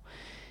imaginado.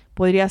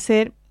 Podría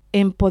ser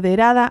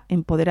empoderada,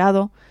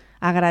 empoderado,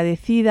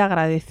 agradecida,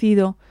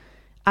 agradecido,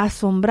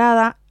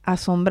 asombrada,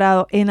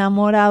 asombrado,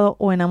 enamorado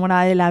o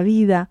enamorada de la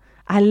vida,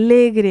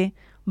 alegre,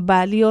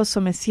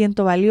 valioso, me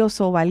siento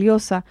valioso o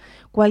valiosa.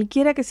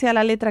 Cualquiera que sea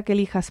la letra que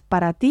elijas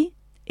para ti,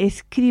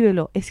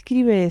 escríbelo,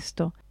 escribe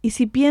esto. Y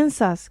si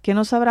piensas que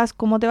no sabrás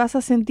cómo te vas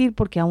a sentir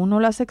porque aún no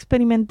lo has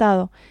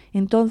experimentado,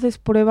 entonces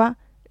prueba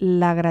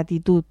la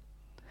gratitud.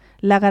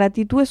 La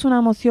gratitud es una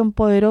emoción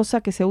poderosa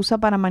que se usa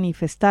para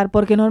manifestar,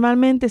 porque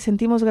normalmente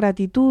sentimos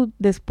gratitud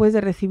después de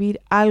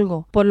recibir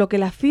algo, por lo que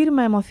la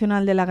firma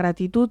emocional de la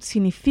gratitud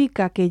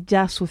significa que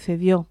ya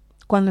sucedió.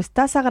 Cuando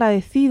estás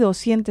agradecido o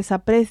sientes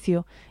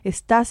aprecio,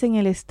 estás en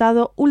el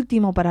estado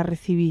último para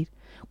recibir.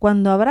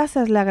 Cuando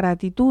abrazas la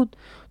gratitud,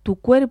 tu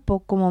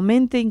cuerpo como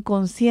mente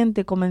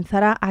inconsciente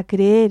comenzará a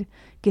creer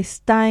que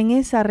está en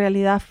esa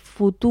realidad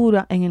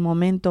futura en el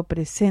momento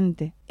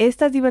presente.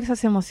 Estas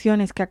diversas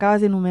emociones que acabas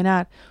de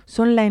enumerar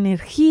son la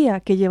energía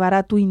que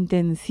llevará tu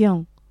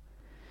intención.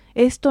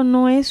 Esto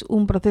no es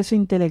un proceso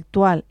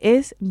intelectual,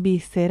 es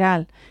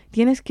visceral.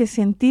 Tienes que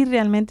sentir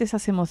realmente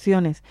esas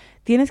emociones.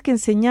 Tienes que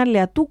enseñarle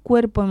a tu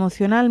cuerpo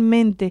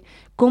emocionalmente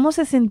cómo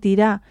se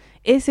sentirá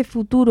ese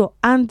futuro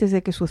antes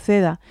de que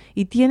suceda,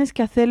 y tienes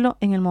que hacerlo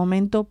en el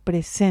momento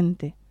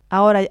presente.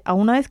 Ahora,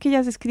 una vez que ya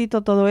has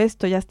escrito todo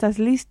esto, ya estás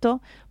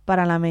listo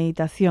para la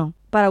meditación.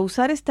 Para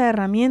usar esta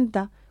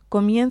herramienta,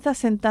 comienza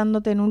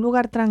sentándote en un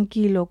lugar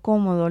tranquilo,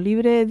 cómodo,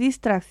 libre de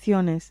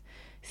distracciones.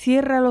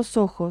 Cierra los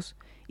ojos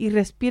y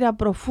respira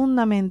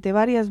profundamente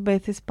varias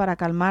veces para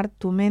calmar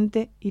tu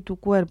mente y tu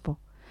cuerpo.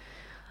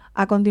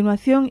 A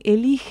continuación,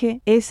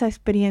 elige esa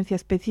experiencia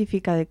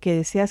específica que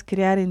deseas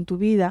crear en tu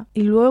vida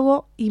y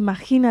luego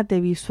imagínate,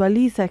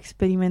 visualiza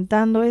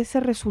experimentando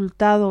ese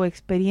resultado o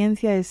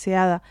experiencia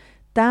deseada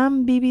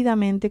tan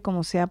vívidamente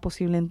como sea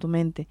posible en tu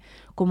mente,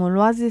 como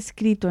lo has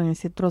descrito en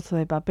ese trozo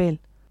de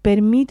papel.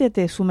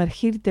 Permítete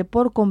sumergirte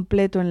por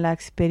completo en la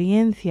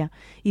experiencia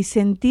y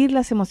sentir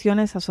las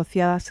emociones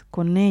asociadas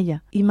con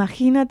ella.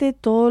 Imagínate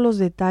todos los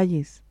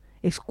detalles,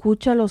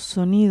 escucha los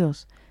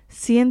sonidos,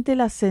 siente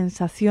las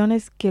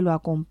sensaciones que lo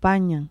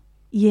acompañan.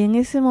 Y en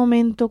ese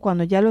momento,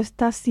 cuando ya lo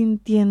estás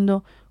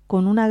sintiendo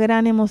con una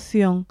gran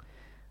emoción,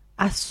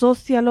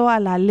 asócialo a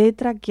la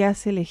letra que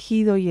has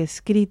elegido y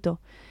escrito.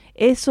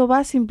 Eso va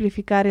a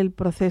simplificar el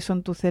proceso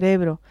en tu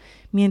cerebro.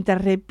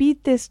 Mientras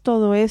repites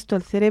todo esto,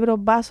 el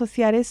cerebro va a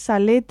asociar esa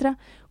letra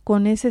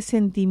con ese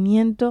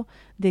sentimiento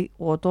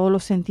o todos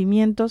los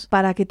sentimientos,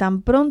 para que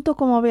tan pronto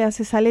como veas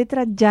esa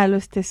letra ya lo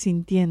estés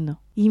sintiendo.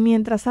 Y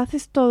mientras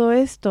haces todo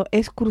esto,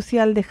 es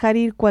crucial dejar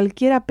ir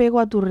cualquier apego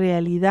a tu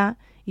realidad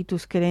y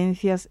tus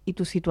creencias y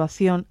tu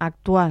situación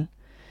actual.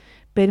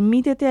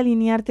 Permítete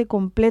alinearte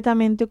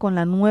completamente con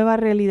la nueva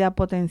realidad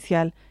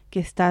potencial que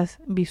estás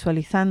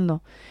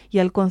visualizando, y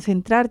al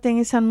concentrarte en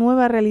esa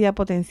nueva realidad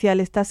potencial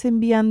estás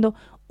enviando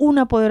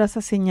una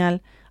poderosa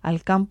señal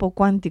al campo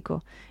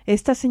cuántico.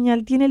 Esta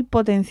señal tiene el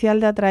potencial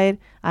de atraer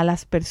a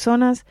las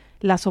personas,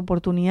 las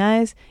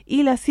oportunidades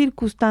y las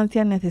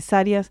circunstancias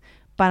necesarias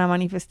para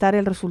manifestar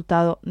el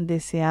resultado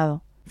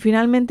deseado.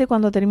 Finalmente,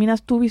 cuando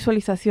terminas tu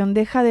visualización,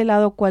 deja de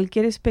lado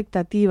cualquier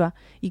expectativa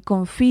y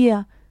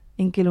confía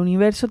en que el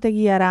universo te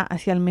guiará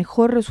hacia el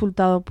mejor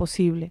resultado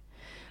posible.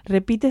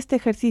 Repite este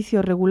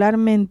ejercicio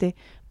regularmente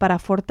para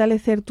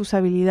fortalecer tus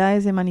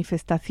habilidades de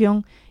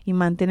manifestación y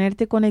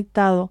mantenerte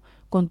conectado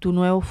con tu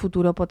nuevo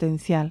futuro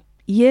potencial.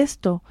 Y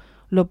esto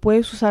lo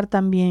puedes usar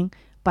también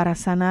para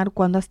sanar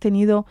cuando has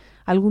tenido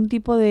algún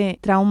tipo de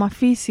trauma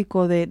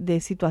físico, de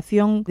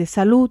situación de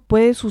salud.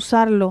 Puedes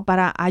usarlo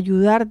para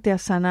ayudarte a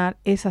sanar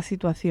esa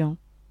situación.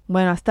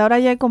 Bueno, hasta ahora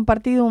ya he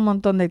compartido un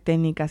montón de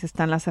técnicas.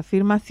 Están las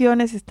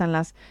afirmaciones, están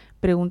las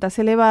preguntas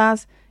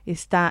elevadas,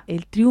 está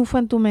el triunfo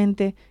en tu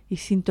mente y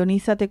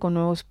sintonízate con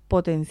nuevos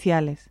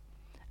potenciales.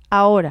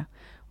 Ahora,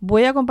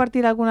 voy a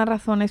compartir algunas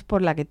razones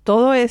por las que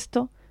todo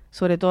esto,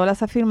 sobre todo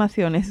las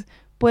afirmaciones,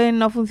 pueden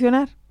no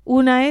funcionar.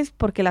 Una es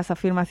porque las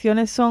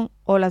afirmaciones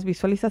o las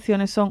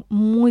visualizaciones son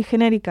muy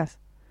genéricas.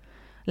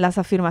 Las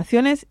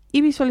afirmaciones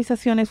y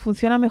visualizaciones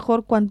funcionan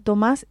mejor cuanto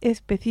más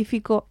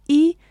específico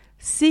y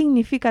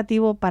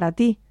significativo para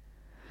ti.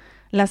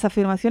 Las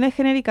afirmaciones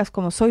genéricas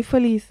como soy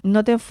feliz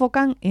no te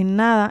enfocan en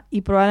nada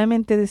y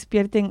probablemente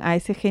despierten a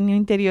ese genio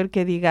interior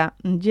que diga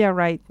yeah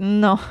right,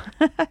 no,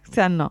 o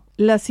sea no.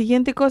 La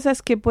siguiente cosa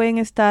es que pueden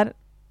estar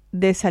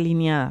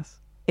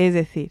desalineadas. Es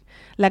decir,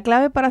 la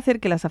clave para hacer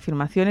que las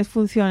afirmaciones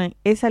funcionen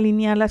es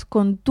alinearlas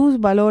con tus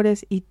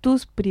valores y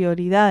tus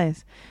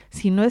prioridades.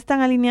 Si no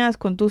están alineadas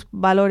con tus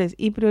valores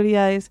y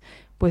prioridades,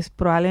 pues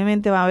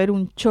probablemente va a haber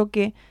un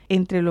choque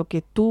entre lo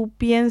que tú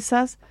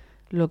piensas,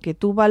 lo que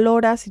tú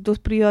valoras y tus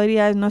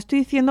prioridades. No estoy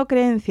diciendo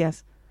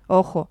creencias,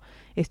 ojo,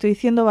 estoy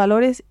diciendo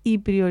valores y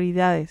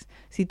prioridades.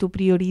 Si tu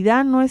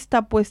prioridad no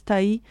está puesta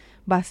ahí,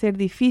 va a ser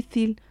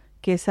difícil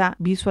que esa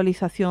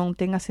visualización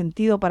tenga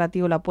sentido para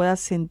ti o la puedas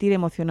sentir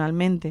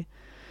emocionalmente.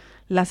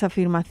 Las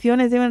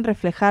afirmaciones deben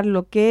reflejar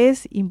lo que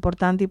es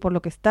importante y por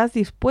lo que estás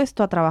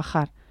dispuesto a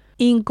trabajar.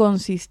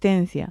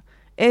 Inconsistencia.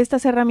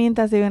 Estas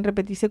herramientas deben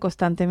repetirse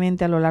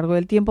constantemente a lo largo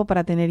del tiempo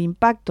para tener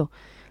impacto.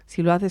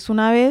 Si lo haces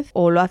una vez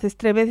o lo haces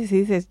 3 veces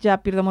y dices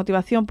ya pierdo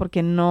motivación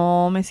porque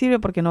no me sirve,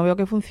 porque no veo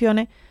que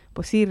funcione,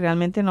 pues sí,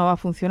 realmente no va a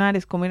funcionar.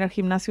 Es como ir al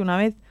gimnasio una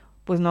vez,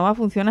 pues no va a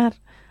funcionar.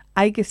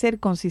 Hay que ser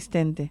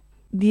consistente.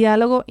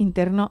 Diálogo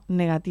interno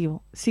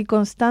negativo. Si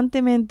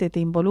constantemente te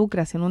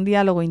involucras en un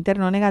diálogo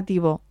interno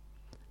negativo,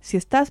 si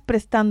estás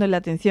prestando la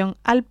atención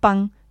al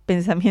pan,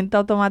 pensamiento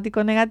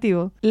automático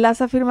negativo,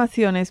 las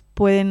afirmaciones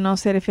pueden no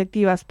ser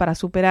efectivas para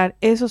superar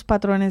esos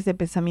patrones de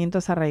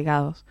pensamientos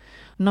arraigados.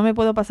 No me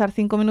puedo pasar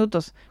 5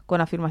 minutos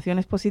con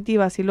afirmaciones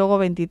positivas y luego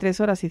 23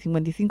 horas y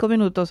 55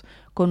 minutos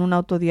con un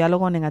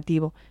autodiálogo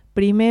negativo.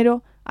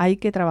 Primero hay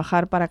que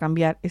trabajar para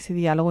cambiar ese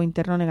diálogo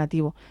interno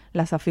negativo.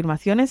 Las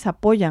afirmaciones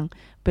apoyan,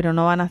 pero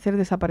no van a hacer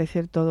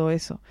desaparecer todo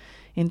eso.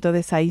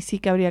 Entonces ahí sí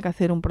que habría que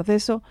hacer un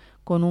proceso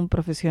con un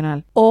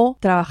profesional o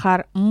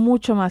trabajar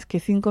mucho más que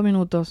 5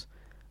 minutos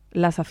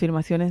las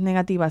afirmaciones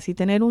negativas y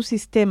tener un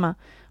sistema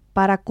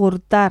para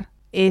cortar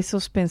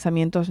esos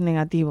pensamientos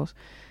negativos.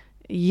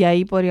 Y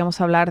ahí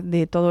podríamos hablar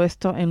de todo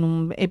esto en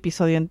un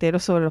episodio entero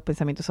sobre los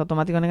pensamientos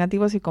automáticos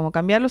negativos y cómo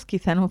cambiarlos.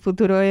 Quizá en un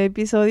futuro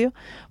episodio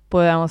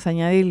podamos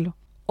añadirlo.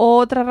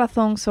 Otra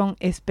razón son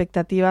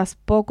expectativas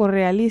poco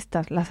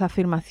realistas. Las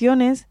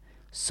afirmaciones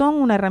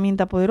son una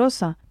herramienta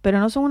poderosa,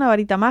 pero no son una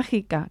varita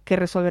mágica que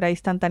resolverá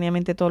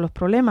instantáneamente todos los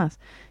problemas.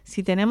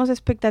 Si tenemos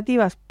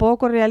expectativas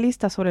poco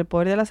realistas sobre el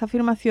poder de las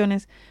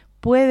afirmaciones,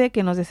 puede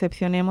que nos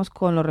decepcionemos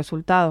con los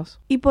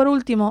resultados. Y por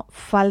último,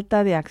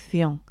 falta de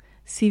acción.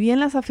 Si bien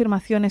las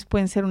afirmaciones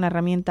pueden ser una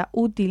herramienta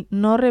útil,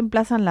 no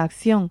reemplazan la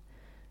acción.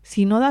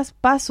 Si no das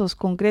pasos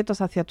concretos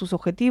hacia tus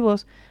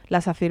objetivos,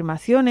 las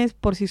afirmaciones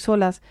por sí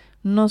solas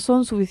no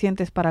son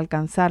suficientes para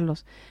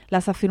alcanzarlos.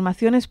 Las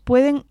afirmaciones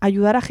pueden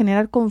ayudar a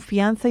generar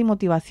confianza y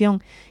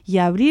motivación y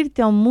a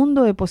abrirte a un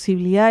mundo de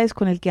posibilidades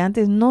con el que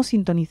antes no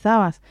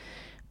sintonizabas,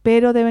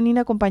 pero deben ir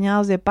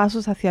acompañados de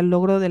pasos hacia el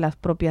logro de las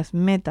propias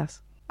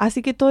metas.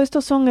 Así que todo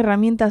esto son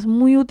herramientas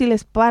muy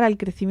útiles para el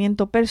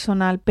crecimiento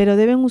personal, pero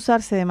deben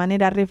usarse de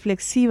manera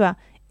reflexiva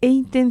e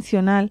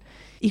intencional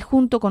y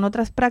junto con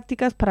otras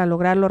prácticas para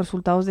lograr los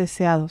resultados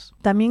deseados.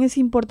 También es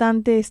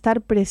importante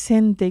estar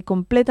presente y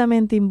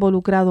completamente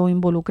involucrado o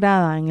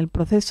involucrada en el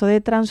proceso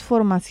de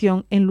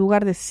transformación en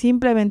lugar de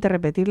simplemente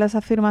repetir las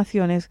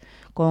afirmaciones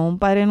como un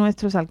Padre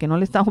Nuestro al que no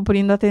le estamos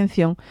poniendo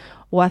atención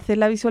o hacer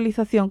la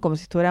visualización como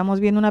si estuviéramos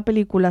viendo una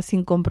película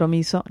sin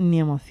compromiso ni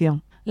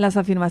emoción. Las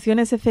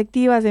afirmaciones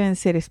efectivas deben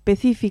ser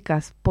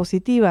específicas,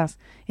 positivas,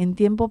 en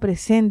tiempo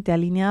presente,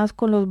 alineadas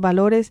con los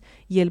valores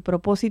y el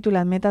propósito y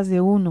las metas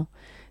de uno.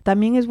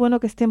 También es bueno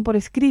que estén por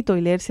escrito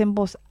y leerse en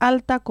voz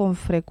alta con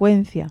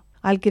frecuencia.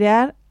 Al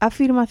crear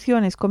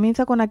afirmaciones,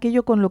 comienza con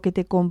aquello con lo que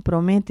te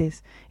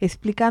comprometes,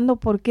 explicando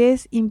por qué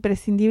es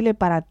imprescindible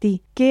para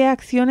ti, qué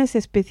acciones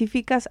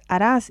específicas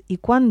harás y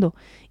cuándo,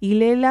 y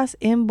léelas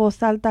en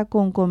voz alta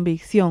con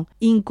convicción,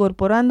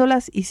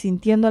 incorporándolas y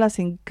sintiéndolas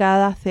en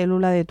cada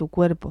célula de tu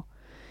cuerpo.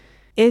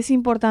 Es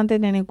importante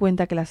tener en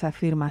cuenta que las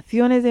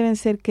afirmaciones deben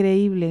ser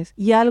creíbles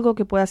y algo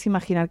que puedas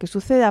imaginar que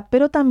suceda,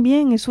 pero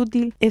también es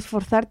útil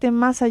esforzarte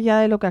más allá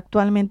de lo que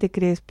actualmente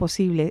crees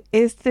posible,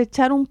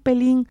 estrechar un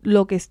pelín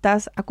lo que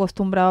estás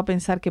acostumbrado a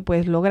pensar que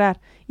puedes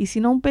lograr, y si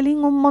no un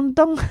pelín, un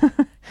montón.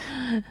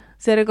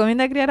 Se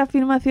recomienda crear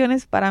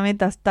afirmaciones para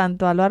metas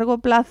tanto a largo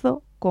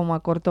plazo como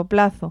a corto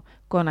plazo,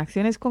 con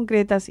acciones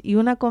concretas y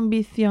una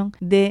convicción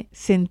de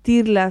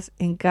sentirlas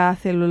en cada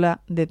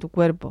célula de tu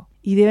cuerpo.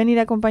 Y deben ir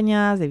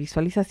acompañadas de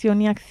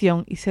visualización y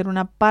acción y ser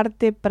una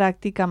parte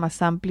práctica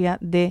más amplia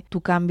de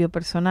tu cambio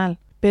personal.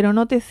 Pero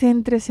no te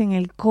centres en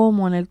el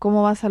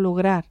cómo vas a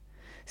lograr,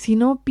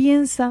 sino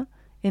piensa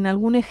en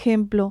algún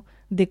ejemplo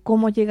de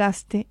cómo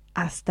llegaste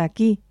hasta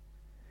aquí.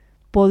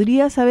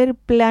 ¿Podrías haber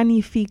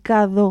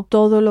planificado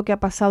todo lo que ha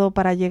pasado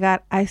para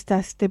llegar a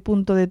este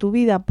punto de tu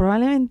vida?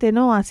 Probablemente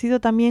no. Ha sido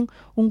también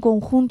un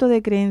conjunto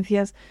de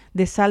creencias,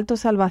 de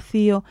saltos al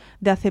vacío,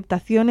 de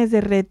aceptaciones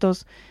de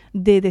retos,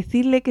 de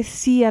decirle que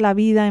sí a la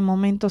vida en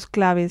momentos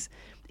claves.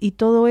 Y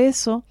todo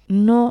eso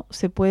no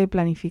se puede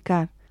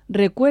planificar.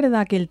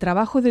 Recuerda que el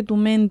trabajo de tu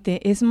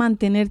mente es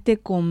mantenerte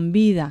con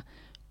vida,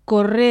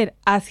 correr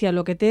hacia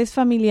lo que te es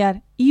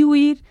familiar y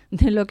huir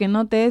de lo que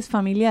no te es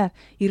familiar,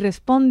 y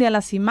responde a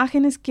las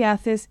imágenes que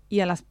haces y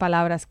a las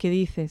palabras que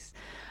dices.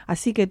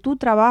 Así que tu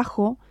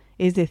trabajo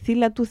es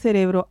decirle a tu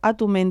cerebro, a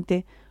tu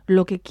mente,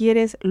 lo que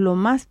quieres lo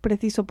más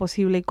preciso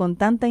posible y con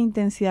tanta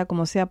intensidad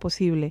como sea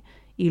posible,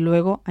 y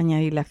luego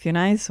añadirle acción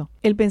a eso.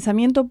 El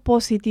pensamiento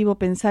positivo,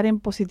 pensar en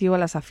positivo,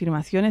 las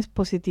afirmaciones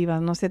positivas,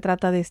 no se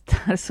trata de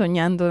estar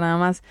soñando nada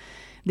más,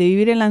 de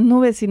vivir en las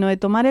nubes, sino de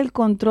tomar el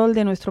control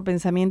de nuestro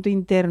pensamiento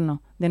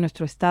interno, de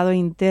nuestro estado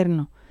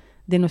interno,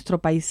 de nuestro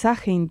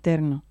paisaje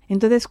interno.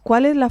 Entonces,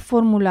 ¿cuál es la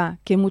fórmula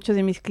que muchos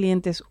de mis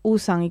clientes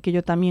usan y que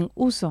yo también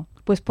uso?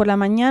 Pues por la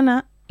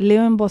mañana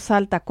leo en voz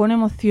alta con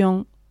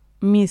emoción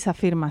mis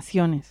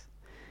afirmaciones.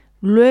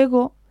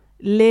 Luego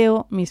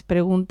leo mis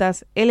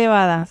preguntas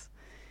elevadas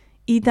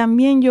y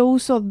también yo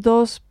uso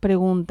 2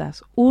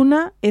 preguntas.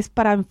 Una es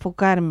para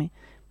enfocarme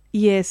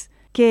y es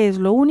 ¿qué es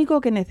lo único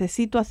que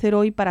necesito hacer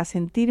hoy para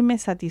sentirme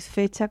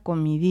satisfecha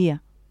con mi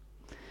día?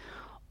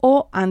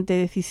 O ante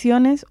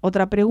decisiones,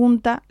 otra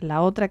pregunta,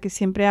 la otra que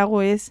siempre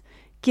hago es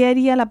 ¿qué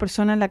haría la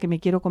persona en la que me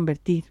quiero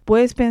convertir?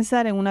 Puedes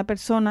pensar en una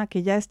persona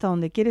que ya está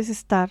donde quieres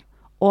estar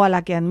o a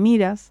la que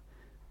admiras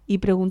y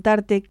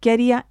preguntarte ¿qué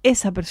haría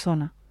esa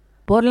persona?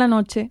 Por la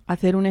noche,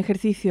 hacer un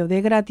ejercicio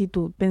de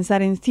gratitud,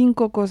 pensar en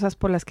 5 cosas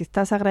por las que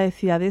estás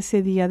agradecida de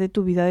ese día, de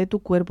tu vida, de tu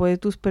cuerpo, de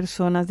tus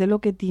personas, de lo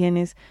que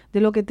tienes, de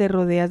lo que te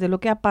rodeas, de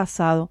lo que ha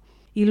pasado.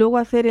 Y luego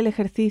hacer el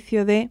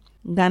ejercicio de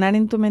ganar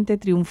en tu mente,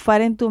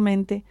 triunfar en tu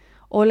mente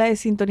o la de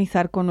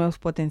sintonizar con nuevos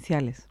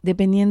potenciales,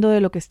 dependiendo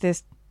de lo que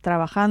estés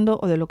trabajando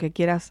o de lo que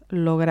quieras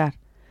lograr.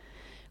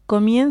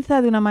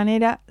 Comienza de una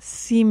manera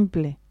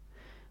simple.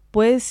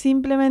 Puedes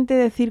simplemente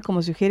decir,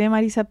 como sugiere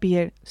Marisa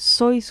Peer,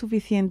 soy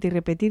suficiente y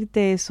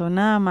repetirte eso,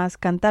 nada más,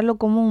 cantarlo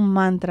como un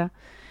mantra.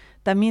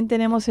 También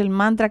tenemos el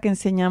mantra que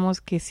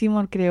enseñamos que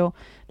Seymour creó,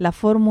 la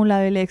fórmula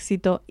del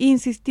éxito,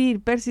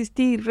 insistir,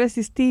 persistir,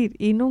 resistir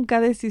y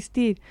nunca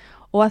desistir,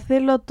 o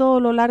hacerlo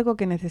todo lo largo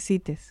que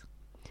necesites.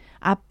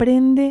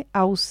 Aprende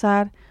a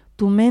usar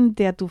tu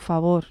mente a tu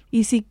favor.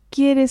 Y si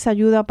quieres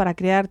ayuda para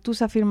crear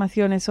tus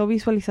afirmaciones o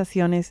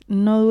visualizaciones,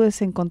 no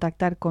dudes en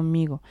contactar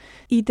conmigo.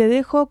 Y te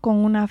dejo con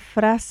una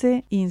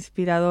frase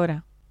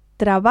inspiradora.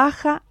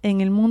 Trabaja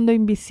en el mundo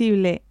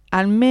invisible,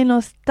 al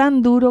menos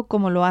tan duro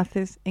como lo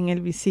haces en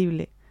el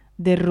visible,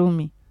 de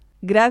Rumi.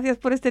 Gracias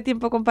por este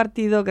tiempo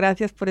compartido,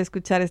 gracias por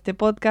escuchar este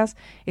podcast.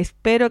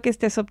 Espero que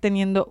estés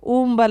obteniendo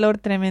un valor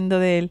tremendo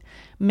de él.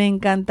 Me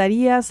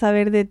encantaría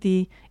saber de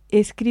ti.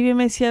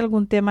 Escríbeme si hay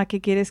algún tema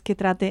que quieres que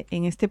trate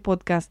en este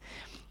podcast.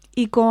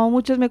 Y como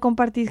muchos me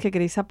compartís que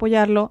queréis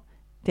apoyarlo,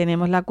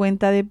 tenemos la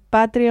cuenta de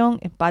Patreon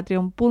en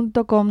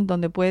patreon.com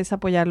donde puedes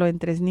apoyarlo en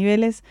 3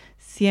 niveles.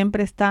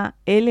 Siempre está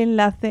el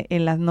enlace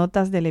en las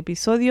notas del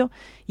episodio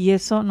y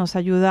eso nos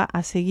ayuda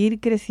a seguir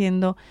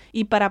creciendo.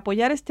 Y para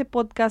apoyar este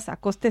podcast a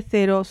coste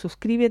cero,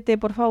 suscríbete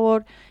por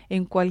favor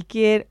en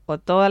cualquier o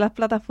todas las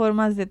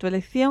plataformas de tu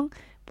elección.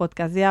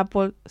 Podcast de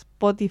Apple,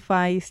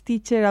 Spotify,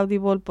 Stitcher,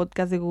 Audible,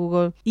 podcast de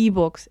Google,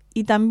 iVoox.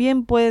 Y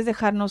también puedes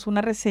dejarnos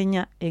una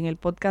reseña en el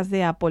podcast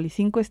de Apple y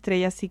 5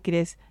 estrellas si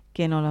crees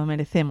que nos lo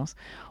merecemos.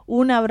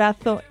 Un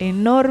abrazo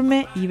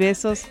enorme y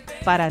besos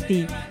para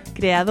ti,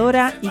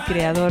 creadora y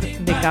creador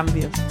de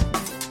cambios.